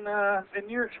 And in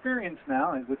your experience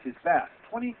now, which is vast,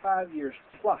 25 years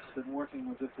plus in working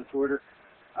with this disorder,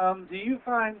 do you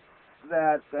find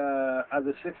that of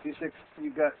the 66,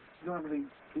 you got normally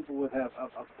people would have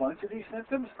a bunch of these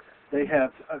symptoms? They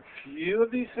have a few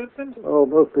of these symptoms? Oh,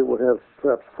 most people would have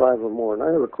perhaps 5 or more. And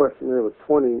I have a questionnaire with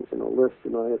 20 in a list,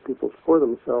 and I have people score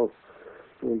themselves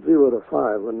from 0 to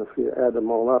 5. And if you add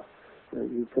them all up,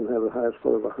 you can have the highest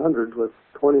score of 100 with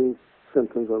 20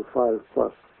 symptoms of 5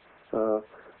 plus. I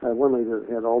had one lady that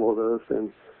had all of those,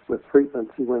 and with treatment,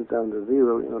 she went down to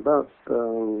 0 in about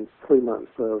 3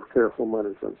 months of careful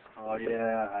management. Oh,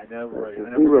 yeah, I know, right.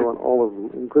 0 on all of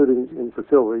them, including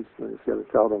infertility. She had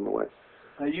a child on the way.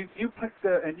 You picked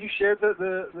and you shared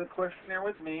the questionnaire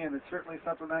with me, and it's certainly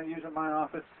something I use in my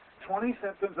office. 20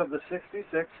 symptoms of the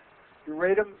 66. You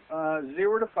rate them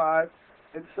 0 to 5.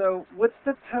 And so what's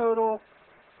the total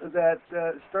that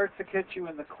starts to catch you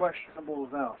in the questionable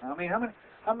zone? I mean,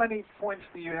 how many points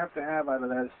do you have to have out of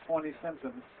those 20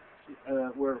 symptoms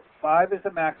where 5 is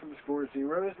the maximum score,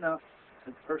 0 is no,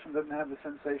 the person doesn't have the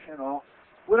sensation at all?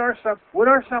 What are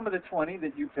some of the 20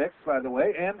 that you picked, by the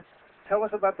way? And tell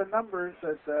us about the numbers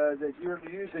that you're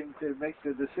using to make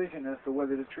the decision as to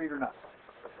whether to treat or not.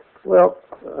 Well,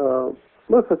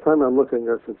 most of the time I'm looking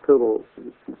at the total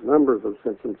numbers of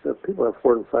symptoms. If people have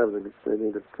 4 and 5, they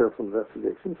need a careful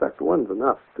investigation. In fact, 1's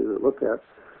enough to look at.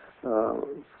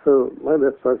 So my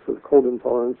list starts with cold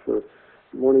intolerance or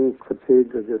morning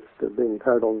fatigue or just being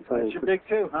tired all the time. That's your big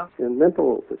 2, huh? And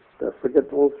mental,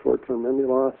 forgetful, short-term memory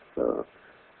loss,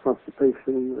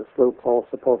 constipation, a slow pulse.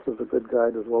 The pulse is a good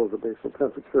guide, as well as the basal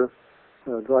temperature,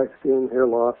 dry skin, hair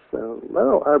loss.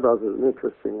 Lateral eyebrows is an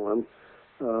interesting one.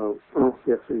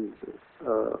 Yes, you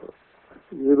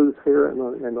lose hair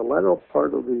in the lateral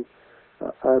part of the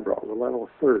eyebrow, the lateral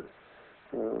third.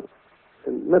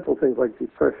 And mental things like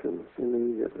depression, in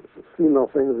the female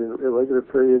things, in irregular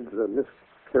periods,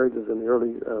 miscarriages in the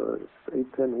early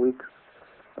 8-10 weeks,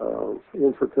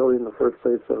 infertility in the first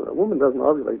place. A woman doesn't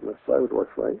ovulate unless thyroid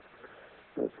works right.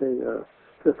 Okay,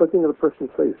 just looking at a person's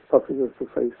face, puffing of the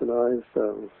face and eyes,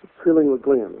 feeling the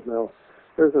glands. Now,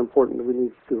 there's important that we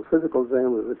need to do a physical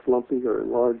exam. If it's lumpy or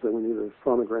enlarged, then we need a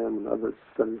sonogram and other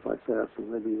studies like that, and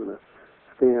maybe even a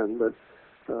scan. But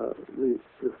the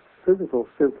physical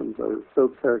symptoms are so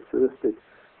characteristic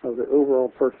of the overall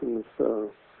person's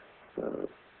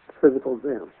physical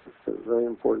exam. It's very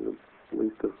important, at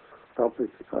least to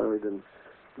palpate the thyroid and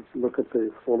look at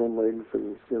the swollen legs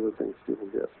and the other things people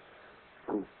get.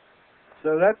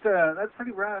 So that's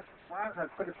pretty rough. Wow,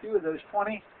 I've put a few of those,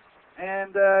 20.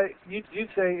 And you'd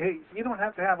say, hey, you don't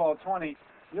have to have all 20.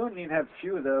 You only need to have a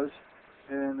few of those.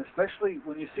 And especially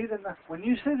when you see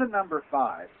the number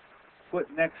 5 put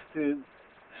next to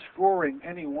scoring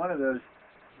any one of those,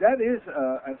 that is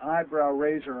an eyebrow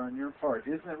raiser on your part,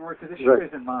 isn't it, Roy? Because it sure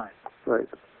isn't mine. Right.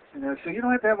 You know, so you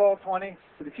don't have to have all 20.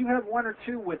 But if you have 1 or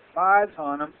 2 with 5s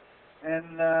on them,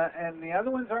 and the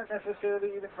other ones aren't necessarily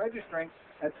even registering,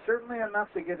 that's certainly enough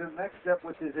to get to the next step,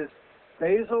 which is this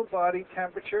basal body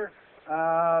temperature.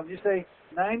 You say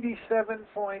 97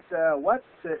 point, what?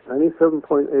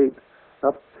 97.8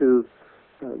 up to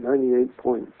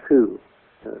 98.2.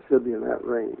 Should be in that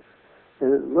range.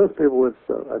 And most people with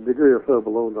a degree or so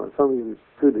below that, some even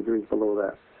 2 degrees below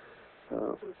that.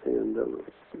 And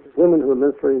women who are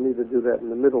menstruating need to do that in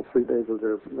the middle 3 days of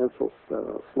their menstrual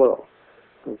flow,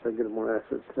 so they get a more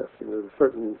accurate test. And there's a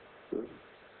certain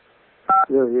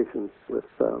variation with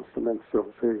the menstrual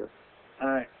period. All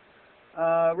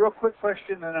right. Real quick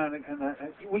question, and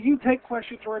will you take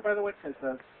questions, Roy, by the way?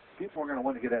 Because people are going to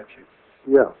want to get at you.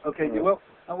 Yeah. Okay, you will.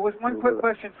 One quick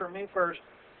question for me first.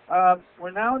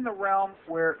 We're now in the realm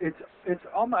where it's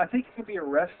almost, I think you can be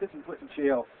arrested and put in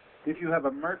jail if you have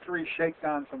a mercury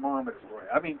shakedown thermometer, Roy.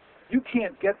 I mean, you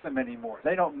can't get them anymore.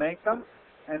 They don't make them,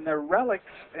 and they're relics,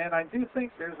 and I do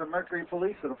think there's a mercury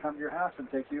police that'll come to your house and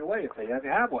take you away if they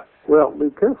have one. Well,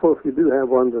 be careful if you do have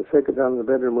one to shake it down in the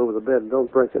bedroom over the bed.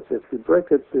 Don't break it. If you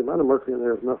break it, the amount of mercury in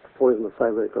there is enough to poison a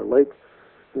thyroid or lake,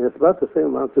 and it's about the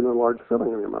same amount in a large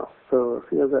filling in your mouth. So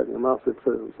if you have that in your mouth, it's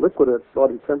a liquid at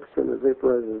body temperature, and it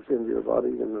vaporizes into your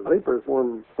body, and the vapor is more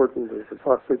important as the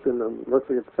toxic than the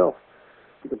mercury itself.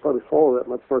 You can probably swallow that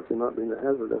much mercury not being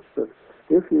hazardous. But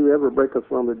if you ever break a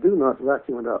thermometer, do not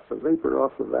vacuum it out. The vapor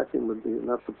off the vacuum would be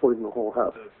enough to poison the whole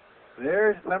house.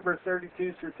 There's number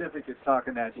 32 certificate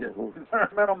talking at you.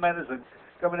 Environmental medicine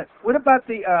coming in. What about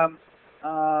the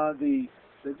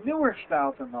newer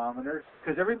style thermometer?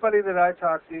 Because everybody that I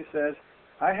talk to says,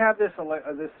 I have this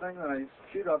thing that I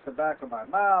shoot off the back of my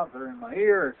mouth or in my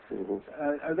ear.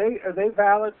 Are they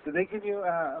valid? Do they give you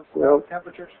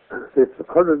temperatures? It's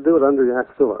harder to do it under the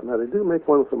axilla. Now, they do make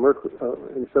one with a mercury,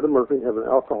 instead of mercury, have an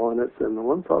alcohol in it, and the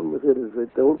one problem with it is they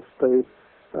don't stay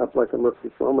up like a mercury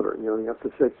thermometer. You know, you have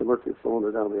to shake the mercury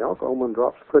thermometer down. The alcohol one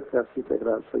drops quick after you take it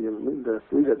out, so you need to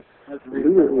read it.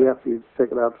 Immediately after you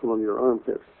take it out from under your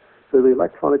armpits. So the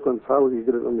electronic one, probably you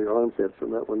get it under your armpits,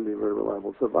 and that wouldn't be very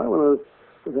reliable. So buy one of those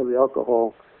that have the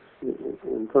alcohol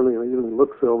internally, and they even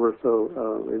look silver, so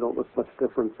they don't look much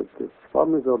different. But the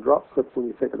problem is they'll drop quick when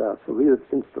you take it out, so read it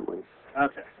instantly.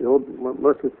 Okay. The old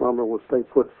mercury thermometer will stay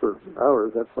put for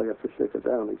hours. That's why you have to shake it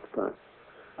down each time.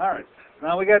 All right.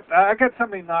 Now I got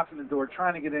somebody knocking the door,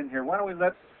 trying to get in here. Why don't we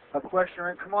let a questioner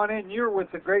in? Come on in. You're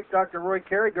with the great Dr. Roy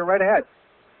Kerry. Go right ahead.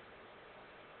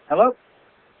 Hello?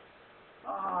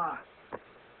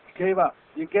 Gave up.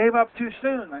 You gave up too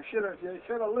soon. You should have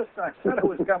listened. I said I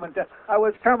was coming down. I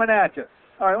was coming at you.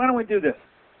 All right, why don't we do this?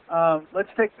 Let's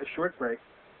take a short break.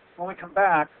 When we come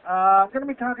back, I'm going to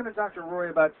be talking to Dr. Roy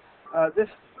about this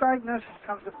diagnosis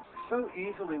comes up so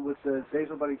easily with the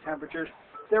basal body temperatures.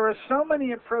 There are so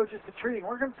many approaches to treating.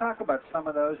 We're going to talk about some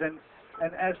of those and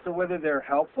as to whether they're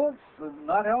helpful,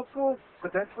 not helpful,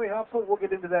 potentially helpful. We'll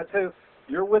get into that too.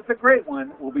 You're with the great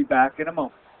one. We'll be back in a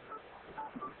moment.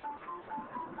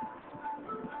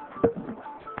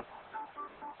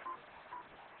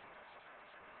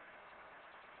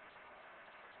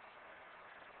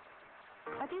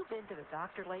 Have you been to the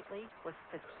doctor lately? Was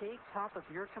fatigue top of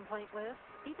your complaint list?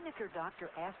 Even if your doctor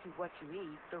asks you what you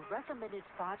eat, the recommended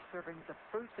 5 servings of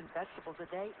fruits and vegetables a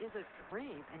day is a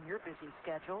dream in your busy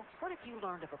schedule. What if you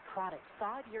learned of a product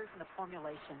 5 years in the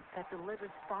formulation that delivers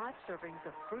 5 servings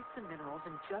of fruits and minerals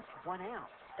in just 1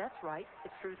 ounce? That's right,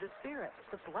 it's Through the Spirit.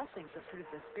 The blessings of Through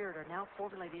the Spirit are now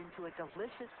formulated into a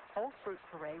delicious whole fruit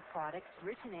puree product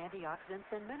rich in antioxidants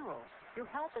and minerals. Your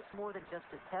health is more than just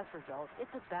a test result.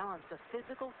 It's a balance of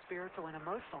physical, spiritual, and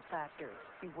emotional factors.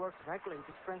 You work regularly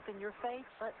to strengthen your faith,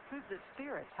 but Through the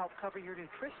Spirit help cover your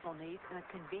nutritional needs in a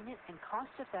convenient and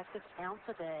cost-effective ounce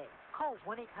a day. Call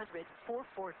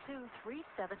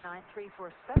 1-800-442-3793 for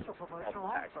a special promotional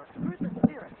offer. Through the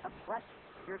Spirit, a blessing.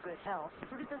 Your good health.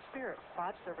 Fruit of the Spirit.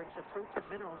 5 servings of fruits and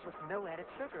minerals with no added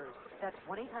sugars. That's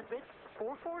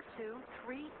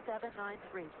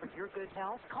 1-800-442-3793. For your good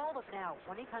health, call them now.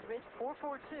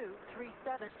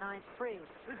 1-800-442-3793.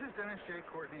 This is Dennis J.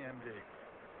 Courtney, MD.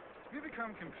 Have you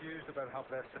become confused about how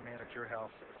best to manage your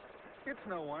health? It's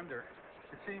no wonder.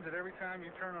 It seems that every time you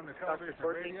turn on the television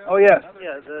or radio... Oh, yes.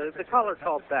 Yeah, the caller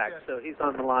called back, so he's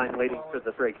on the line waiting for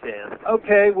the break to end.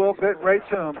 Okay, we'll get right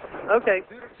to him. Okay.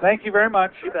 Thank you very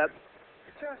much. You bet.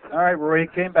 All right, Roy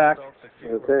came back.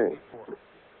 Okay.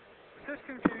 This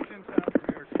confusion sounds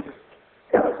familiar to you.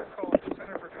 It's called the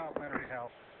Center for Complementary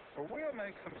Health, where we'll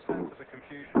make some sense of the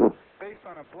confusion based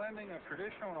on a blending of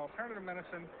traditional and alternative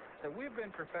medicine that we've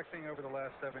been perfecting over the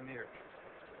last 7 years.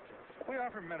 We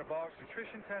offer metabolic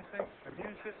nutrition testing,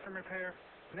 immune system repair,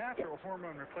 natural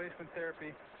hormone replacement therapy,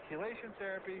 chelation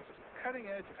therapy,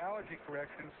 cutting-edge allergy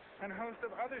correction, and a host of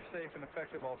other safe and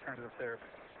effective alternative therapies.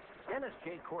 Dennis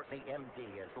J. Courtney, MD,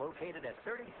 is located at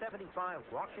 3075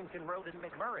 Washington Road in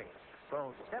McMurray.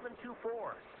 Phone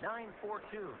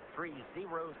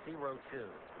 724-942-3002.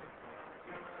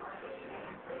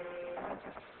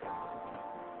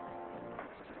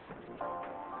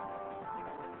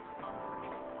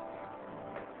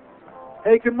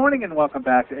 Hey, good morning and welcome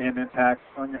back to AM Impact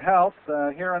on Your Health.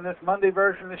 Here on this Monday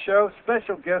version of the show,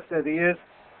 special guest that he is,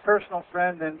 personal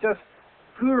friend and just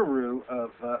guru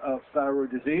of thyroid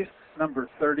disease, number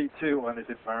 32 on his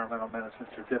environmental medicine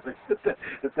certificate,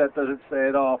 if that doesn't say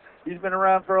it all. He's been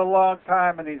around for a long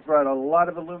time and he's brought a lot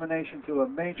of illumination to a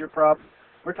major problem.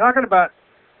 We're talking about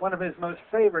one of his most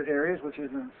favorite areas, which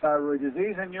is in thyroid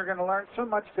disease, and you're going to learn so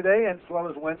much today as well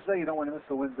as Wednesday. You don't want to miss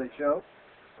the Wednesday show.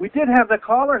 We did have the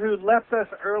caller who left us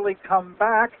early come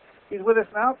back. He's with us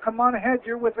now. Come on ahead.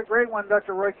 You're with a great one,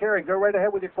 Dr. Roy Kerry. Go right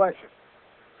ahead with your question.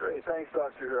 Great. Thanks,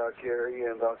 Dr. Kerry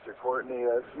and Dr. Courtney.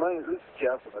 This is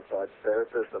Jeff, a massage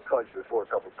therapist. I've called you before a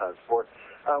couple times before.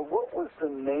 What was the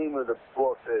name of the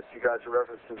book that you guys are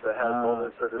referencing that has all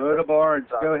this sort of Go to Barnes.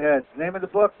 Go ahead. Name of the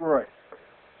book, Roy?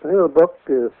 The name of the book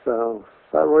is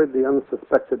Thyroid, the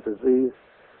Unsuspected Disease.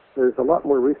 There's a lot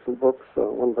more recent books,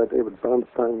 one by David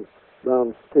Brownstein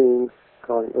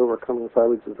calling Overcoming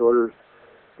Thyroid Disorders,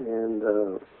 and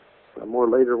a more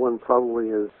later one probably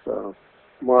is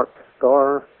Mark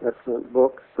Starr, excellent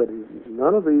book, but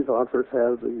none of these authors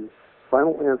have the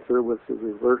final answer with the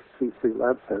reverse T3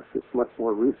 lab test. It's much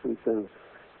more recent than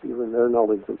even their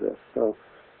knowledge of this. So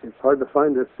it's hard to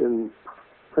find this in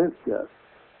print yet.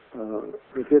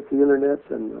 It hit the internet,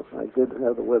 and I did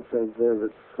have a website there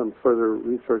that some further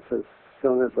research has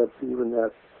shown it, but even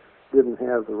that didn't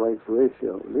have the right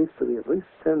ratio. It needs to be at least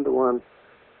 10 to 1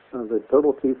 the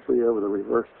total T3 over the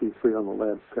reverse T3 on the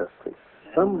lab testing.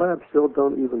 Some labs still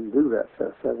don't even do that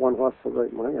test. I have one hospital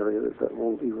right in my area that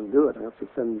won't even do it. I have to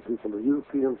send people to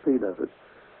UPMC does it.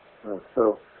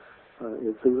 So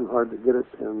it's even hard to get it,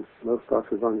 and most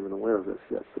doctors aren't even aware of this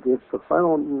yet. But it's the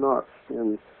final notch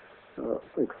in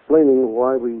explaining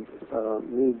why we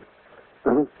need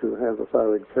to have the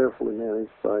thyroid carefully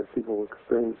managed by people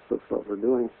experienced with what we're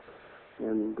doing.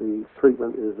 And the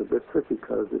treatment is a bit tricky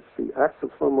because it's the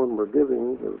active hormone we're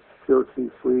giving, the pure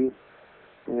T3,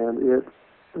 and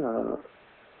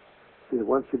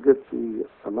once you get the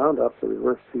amount up, the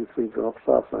reverse T3 drops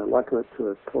off, and I liken it to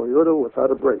a Toyota without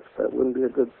a brakes. That wouldn't be a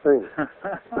good thing.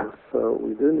 So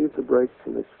we do need the brakes,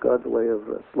 and it's God's way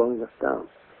of slowing us down.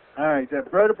 All right,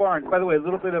 Rhoda Barnes. By the way, a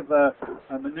little bit of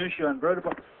minutiae on Rhoda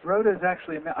Barnes. Rhoda is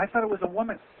actually a male. I thought it was a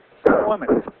woman.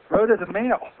 Rhoda's a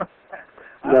male.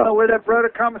 I don't know where that Rhoda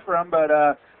comes from, but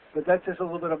that's just a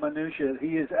little bit of minutiae.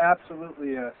 He is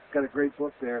absolutely got a great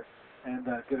book there, and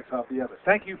get a copy of it.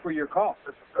 Thank you for your call.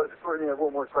 Courtney, I have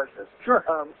one more question. Sure.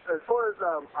 As far as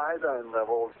iodine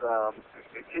levels,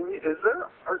 is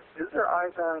there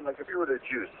iodine, like if you were to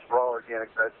juice raw organic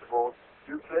vegetables,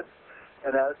 do you get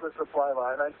an adequate supply of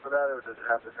iodine for that, or does it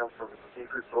have to come from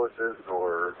secret sources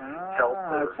or kelp?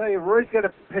 I'll tell you, Roy's got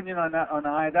an opinion on that, on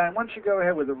iodine. Why don't you go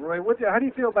ahead with it, Roy? How do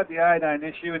you feel about the iodine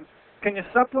issue? And can you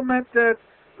supplement it?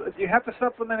 Do you have to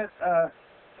supplement it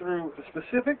through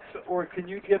specifics, or can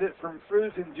you get it from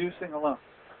foods and juicing alone?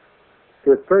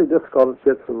 It's very difficult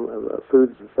to get from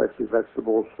foods, especially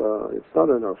vegetables. It's not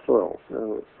in our soil.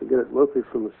 To get it mostly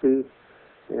from the sea,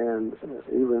 and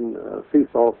even sea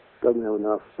salt doesn't have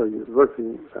enough. So you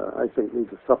virtually, I think, need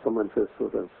to supplement this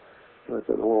with an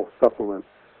oral supplement.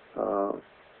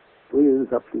 We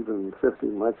use up to even 50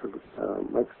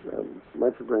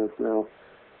 micrograms now,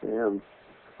 and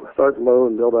start low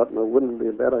and build up. And it wouldn't be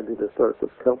a bad idea to start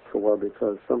with kelp for a while,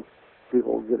 because some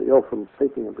people get ill from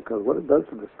taking it, because what it does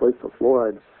to displace the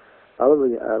fluoride out of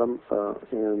the atom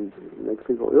and makes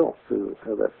people ill to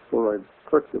have that fluoride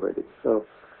circulating. So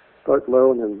start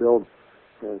low and then build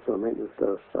sort of maintenance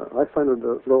dose. I find it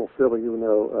a little silly, even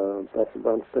though Dr.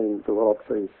 Bronstein developed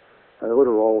a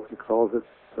odorol, he calls it,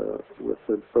 with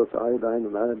both iodine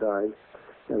and iodide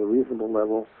at a reasonable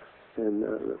level. And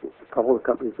a couple of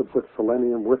companies have put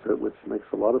selenium with it, which makes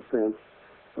a lot of sense.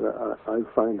 But I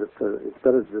find that it's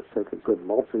better to just take a good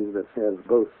multi that has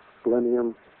both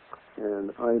selenium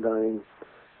and iodine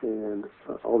and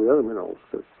all the other minerals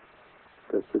that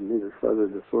needed for other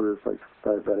disorders like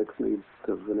diabetics need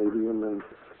the vanadium and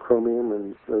chromium,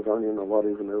 and those aren't in a lot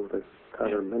even though the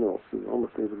kind of minerals. You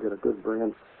almost need to get a good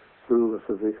brand through a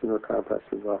physician or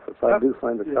chiropractor's office. I do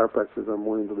find that chiropractors are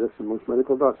more into this than most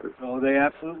medical doctors. Oh, they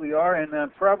absolutely are, and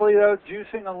probably though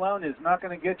juicing alone is not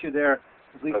going to get you there,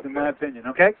 at least in my opinion.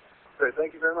 Okay. Great.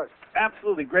 Thank you very much.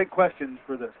 Absolutely, great questions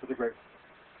for the great.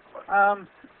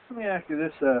 Let me ask you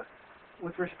this: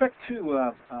 with respect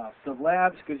to the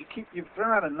labs, because you've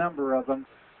thrown out a number of them,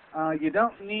 you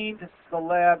don't need the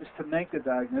labs to make the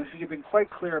diagnosis. You've been quite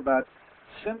clear about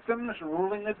symptoms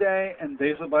ruling the day and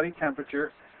basal body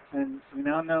temperature, and we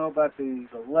now know about the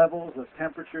levels of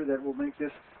temperature that will make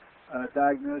this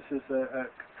diagnosis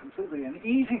completely an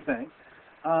easy thing.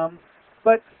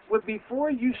 But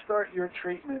before you start your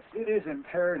treatment, it is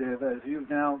imperative, as you've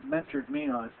now mentored me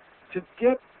on, to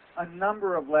get a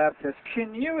number of lab tests.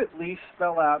 Can you at least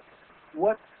spell out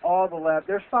what all the lab,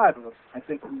 there's 5 of them, I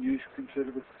think you consider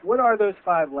it. What are those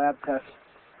 5 lab tests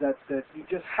that you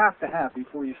just have to have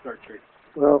before you start treatment?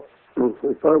 Well,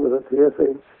 we start with a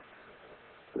TSH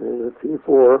and a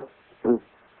T4, and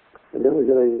then we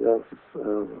get a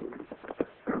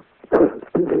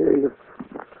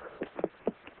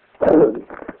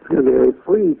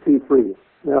free T3.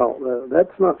 Now,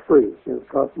 that's not free. It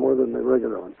costs more than the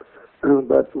regular one.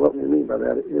 But what we mean by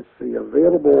that, it's the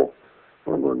available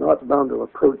hormone not bound to a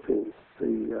protein.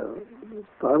 The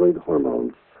thyroid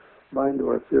hormones bind to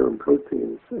our serum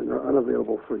proteins and are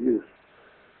unavailable for use.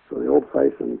 So the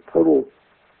old-fashioned total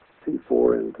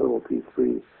T4 and total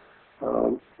T3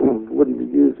 wouldn't be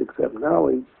used, except now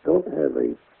we don't have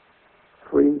a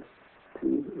free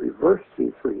reverse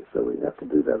T3, so we have to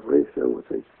do that ratio with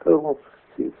a total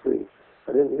T3.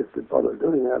 I didn't used to bother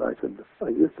doing that. I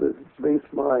used to base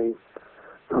my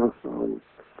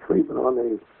treatment on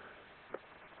a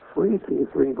free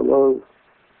T3 below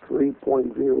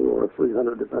 3.0 or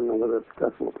 300, depending on whether the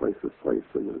decimal place is placed,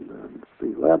 and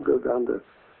the lab goes down to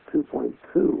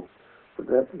 2.2, but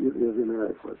that usually is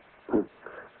inadequate.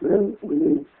 Then we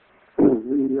need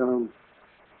the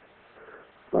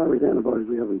thyroid antibodies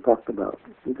we haven't talked about.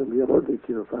 You can be allergic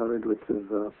to your thyroid, which is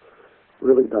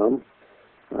really dumb.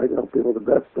 I tell people the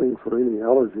best thing for any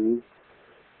allergy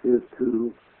is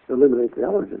to eliminate the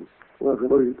allergen. Well, if you're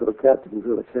allergic to a cat, you can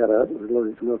throw the cat out. If you're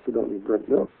allergic to milk, you don't need burnt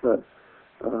milk. But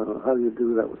how do you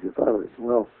do that with your thyroid?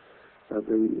 Well,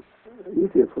 the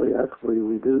easiest way, actually,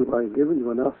 we do by giving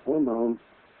you enough hormone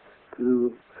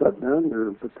to shut down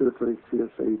your pituitary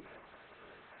TSH.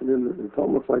 And then it's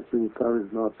almost like the thyroid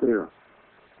is not there,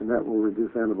 and that will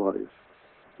reduce antibodies.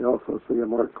 We also see a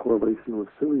marked correlation with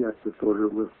celiac disorder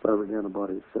with thyroid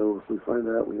antibodies. So if we find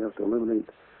that, we have to eliminate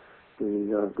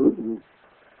the gluten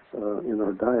in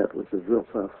our diet, which is real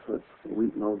tough.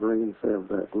 Wheat and all grains have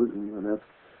that gluten, and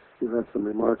we've had some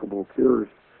remarkable cures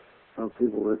of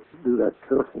people that do that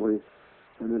carefully,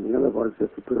 and then the antibodies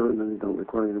disappear, and then you don't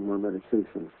require any more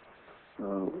medication.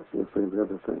 We'll save the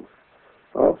other things.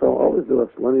 Also, always do a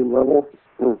selenium level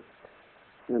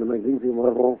and a magnesium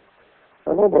level.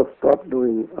 I've almost stopped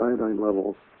doing iodine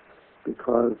levels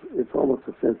because it's almost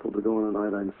essential to go on an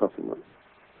iodine supplement.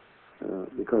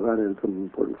 Because iodine is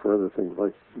important for other things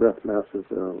like breast masses.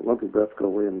 Lumpy breasts go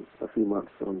away in a few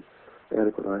months on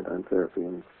adequate iodine therapy,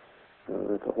 and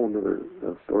that's a whole other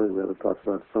story we have to talk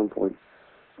about at some point.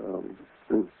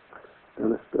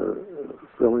 And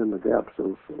fill in the gaps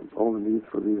of all the needs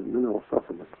for these mineral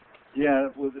supplements. Yeah,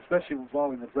 especially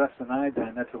involving the breast and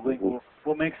iodine. That's a link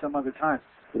we'll make some other time.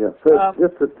 Yeah, so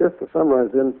just to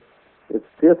summarize, then, it's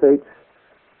TSH,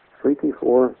 free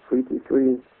T4, free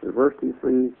T3, reverse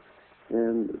T3,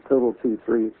 and total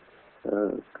T3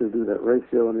 to do that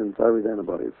ratio, and then thyroid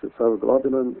antibodies. It's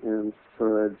thyroglobulin and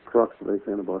thyroid peroxidase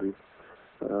antibodies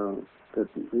that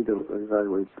need to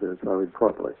evaluate the thyroid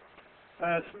properly.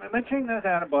 Mentioning those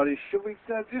antibodies, should we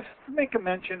just make a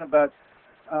mention about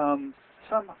some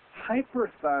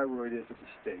hyperthyroidism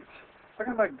states?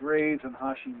 Talking about Graves and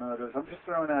Hashimoto's, I'm just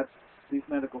throwing out these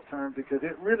medical terms because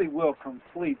it really will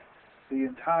complete the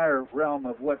entire realm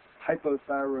of what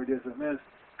hypothyroidism is.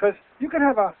 Because you can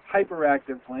have a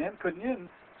hyperactive gland, couldn't you? And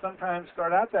sometimes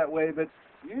start out that way, but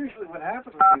usually what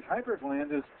happens with these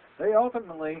hyperglands is they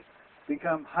ultimately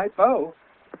become hypo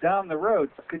down the road.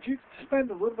 Could you spend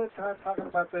a little bit of time talking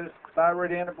about those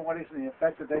thyroid antibodies and the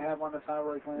effect that they have on the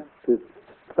thyroid gland? To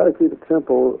try to keep it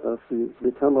simple, if you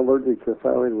become allergic to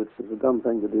thyroid, which is a dumb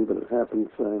thing to do, but it happens,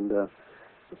 and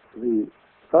the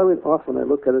thyroid, often I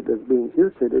look at it as being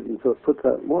irritated, and so it puts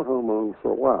out more hormones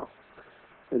for a while.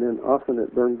 And then often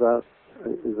it burns out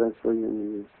eventually,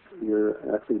 and you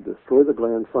actually destroy the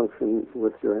gland function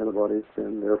with your antibodies,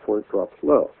 and therefore it drops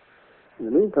low. In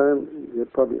the meantime, you're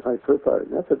probably hyperthyroid.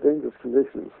 And that's a dangerous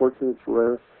condition. Unfortunately, it's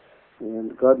rare,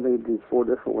 and God made these 4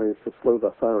 different ways to slow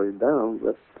the thyroid down,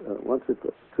 but once it's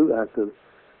too active,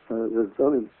 there's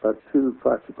only about 2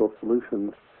 practical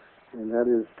solutions, and that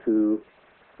is to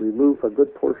remove a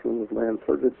good portion of the gland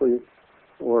surgically,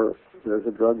 or there's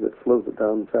a drug that slows it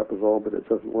down, tapazole, but it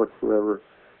doesn't work forever,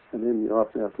 and then you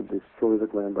often have to destroy the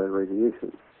gland by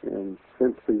radiation. And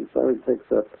since the thyroid takes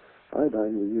up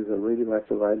iodine, you use a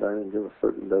radioactive iodine and give a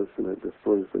certain dose, and it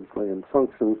destroys the gland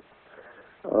function.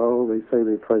 Oh, they say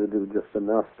they try to do just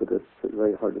enough, but it's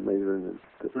very hard to measure, and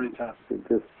it's pretty tough.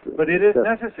 But it is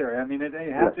necessary. I mean,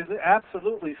 they have to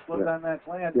absolutely slow down that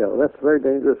gland. Yeah, well, that's very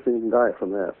dangerous, and you can die from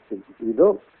that. You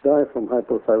don't die from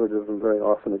hypothyroidism very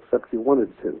often, except you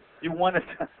wanted to. You wanted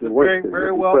to.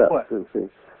 Very well put.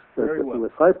 Very well.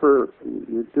 With hyper,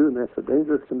 you do, and that's a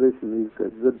dangerous condition. Needs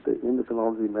good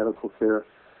endocrinology, medical care,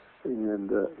 and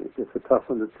it's a tough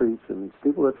one to treat. And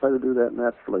people that try to do that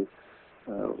naturally,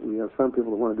 we have some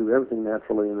people that want to do everything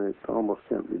naturally, and it almost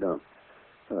can't be done.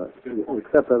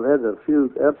 Except I've had a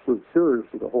few absolute cures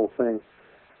for the whole thing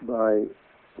by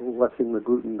watching the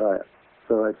gluten diet.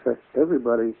 So I check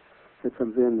everybody that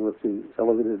comes in with the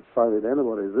elevated thyroid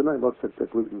antibodies. Then I looked at the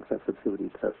gluten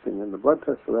sensitivity testing, and the blood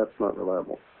test for that's not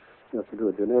reliable. You have to do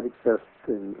a genetic test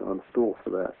on stool for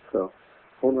that. So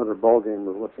a whole other ballgame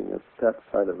of looking at that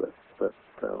side of it. But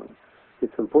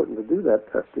it's important to do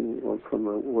that testing from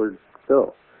the word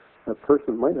go. A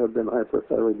person might have been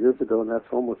hyperthyroid years ago, and that's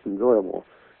almost enjoyable.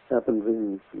 Happens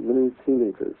in many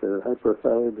teenagers. They're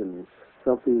hyperthyroid and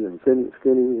healthy and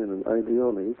skinny and ideal,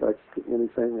 and they eat like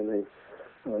anything, and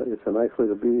it's a nice way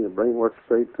to be. Your brain works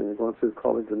great, and you're going through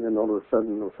college, and then all of a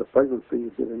sudden, with the pregnancy,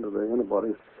 you get into the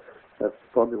antibodies. That's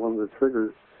probably one of the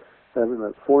triggers. Having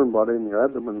that foreign body in your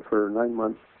abdomen for 9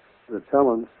 months is a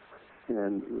challenge,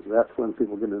 and that's when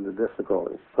people get into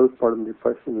difficulty. Postpartum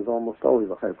depression is almost always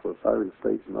a hypothyroid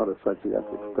state, not a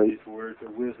psychiatric state. These words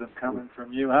of wisdom coming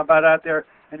from you. How about out there?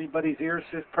 Anybody's ears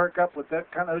just perk up with those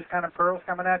kind of pearls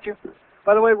coming at you?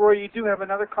 By the way, Roy, you do have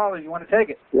another caller. You want to take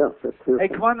it? Yeah, that's true. Hey,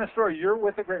 come on the story. You're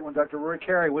with a great one, Dr. Roy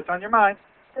Kerry. What's on your mind?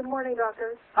 Good morning,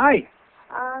 doctors. Hi.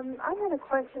 I had a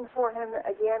question for him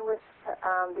again with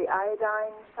the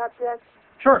iodine subject.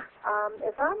 Sure.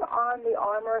 If I'm on the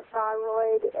Armor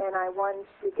thyroid and I want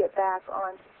to get back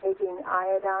on taking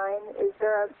iodine, is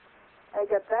there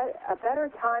a better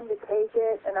time to take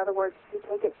it? In other words, do you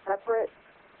take it separate,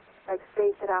 like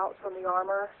space it out from the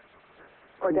Armor,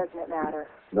 or doesn't it matter?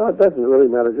 No, it doesn't really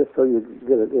matter, just so you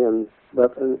get it in.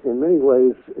 But in many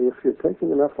ways, if you're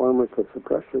taking enough Armor to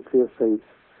suppress your TSH,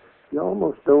 you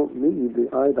almost don't need the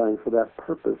iodine for that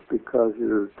purpose because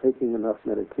you're taking enough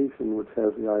medication which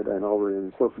has the iodine already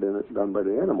incorporated in it, done by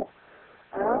the animal.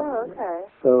 Oh, okay.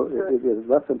 So it is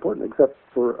less important, except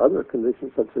for other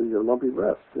conditions such as your lumpy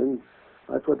breast. And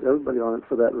I put everybody on it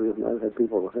for that reason. I've had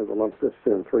people who have a lump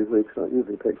disappear in 3 weeks, and it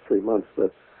usually takes 3 months,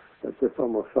 but it just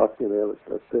almost shocked me they have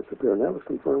it disappear. And that was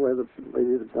confirmed by the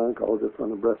lady, the gynecologist, on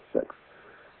the breast checks.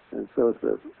 And so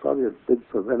it's probably a big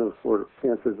preventive for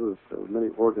cancers of many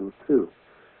organs, too.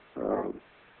 And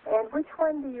which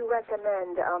one do you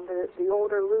recommend, the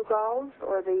older Lugol's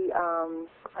or the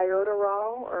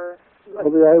Iodoral? Or well,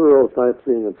 the Iodoral is nice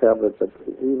being a tablet, but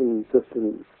even just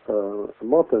in a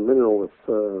multi-mineral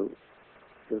with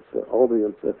all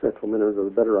the essential minerals is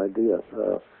a better idea.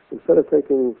 Instead of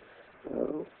taking,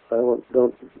 I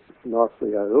don't knock the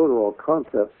Iodoral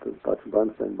concept. Dr.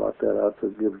 Bunstein brought that out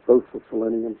to give both the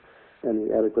selenium and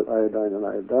the adequate iodine and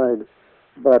iodide,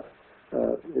 but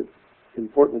it's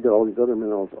important to get all these other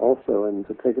minerals also, and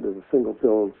to take it as a single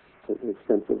pill is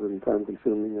expensive and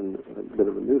time-consuming and a bit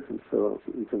of a nuisance. So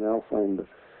you can now find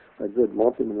a good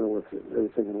multi-mineral with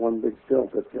everything in one big pill.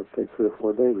 That takes 3 or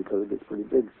 4 days because it gets pretty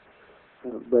big.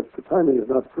 But the timing is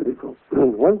not critical.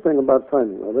 One thing about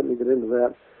timing, well, let me get into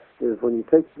that, is when you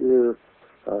take your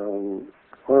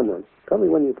Armor, tell me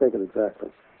when you take it exactly.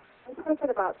 I take it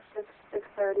about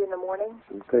 6:30 in the morning.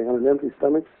 Okay, on an empty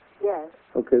stomach? Yes.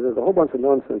 Okay, there's a whole bunch of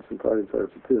nonsense in thyroid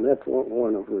therapy, too, and that's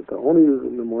one of it. I only use it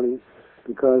in the morning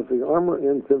because the Armor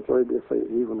in temporary, if it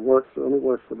even works, it only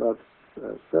works about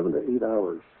 7 to 8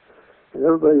 hours. And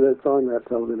everybody that's on that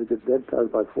tells me they get dead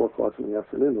tired by 4 o'clock in the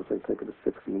afternoon if they take it at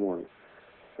 6 in the morning.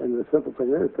 And the simple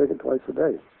thing is, take it twice a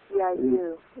day. Yeah, I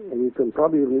do. And you can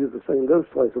probably even use the same dose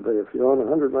twice a day. If you're on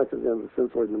 100 micrograms of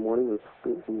Synthroid in the morning,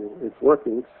 it's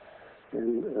working.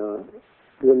 And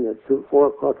then at 4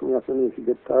 o'clock in the afternoon, if you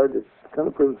get tired, it kind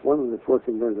of proves one that it's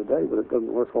working during the day, but it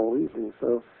doesn't work all evening.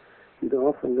 So you can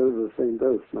often go to the same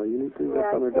dose. Now, you need to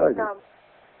work on your guidance.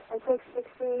 I take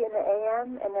 60 in the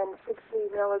AM and then 60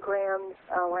 milligrams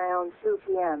around 2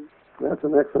 p.m. That's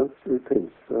an excellent routine.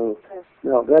 So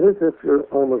now that is if your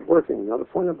arm is working. Now the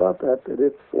point about that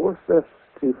it's 4/5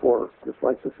 T4, just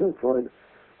like the Synthroid,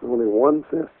 only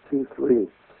 1/5 T3.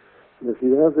 And if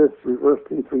you have this reverse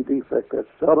T3 defect, that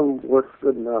seldom works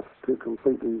good enough to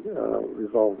completely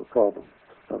resolve the problem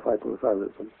of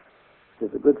hypothyroidism.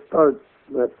 It's a good start,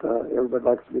 but everybody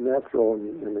likes to be natural,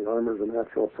 and the armor is a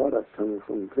natural product coming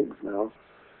from pigs now.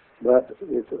 But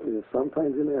it's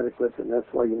sometimes inadequate, and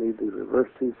that's why you need the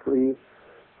reverse T3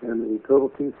 and the total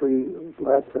T3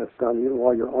 lab test done even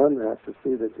while you're on that to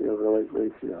see that you have the right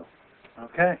ratio.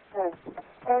 Okay.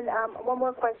 And one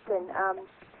more question. I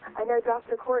know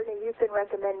Dr. Courtney, you've been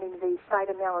recommending the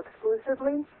Cytomel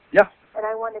exclusively. Yeah. And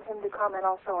I wanted him to comment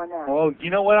also on that. Oh, you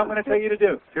know what I'm going to tell you to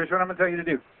do? Here's what I'm going to tell you to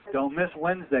do. Don't miss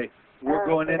Wednesday. We're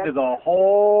going into the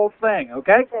whole thing,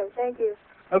 okay? Okay, thank you.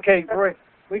 Okay, Roy,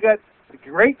 we got a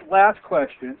great last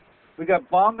question. We got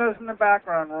bongos in the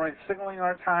background, Roy, signaling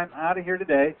our time out of here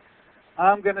today.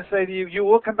 I'm going to say to you, you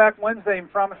will come back Wednesday and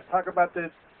promise to talk about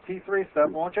the T3 stuff,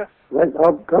 won't you? Right,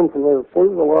 I'll come from the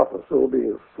Floresville office, so it'll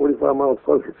be 45 miles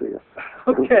closer to you.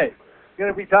 Okay. You're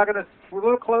going to be talking to us a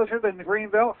little closer than the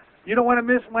Greenville. You don't want to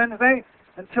miss Wednesday.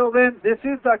 Until then, this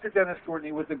is Dr. Dennis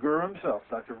Courtney with the guru himself,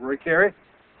 Dr. Roy Kerry,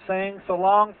 saying so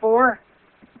long for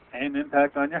AIM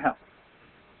Impact on Your Health.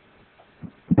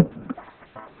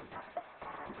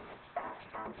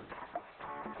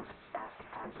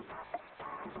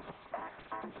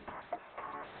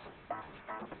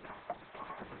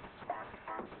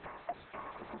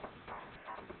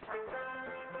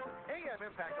 AM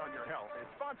Impact on Your Health is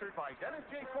sponsored by Dennis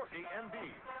J. Courtney, MD,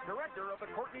 Director of the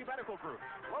Courtney Medical Group,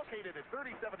 located at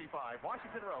 3075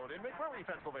 Washington Road in McMurray,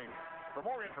 Pennsylvania. For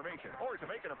more information or to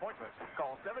make an appointment,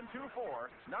 call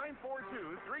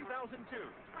 724-942-3002.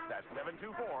 That's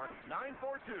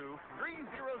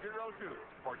 724-942-3002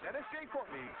 for Dennis J.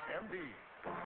 Courtney, MD.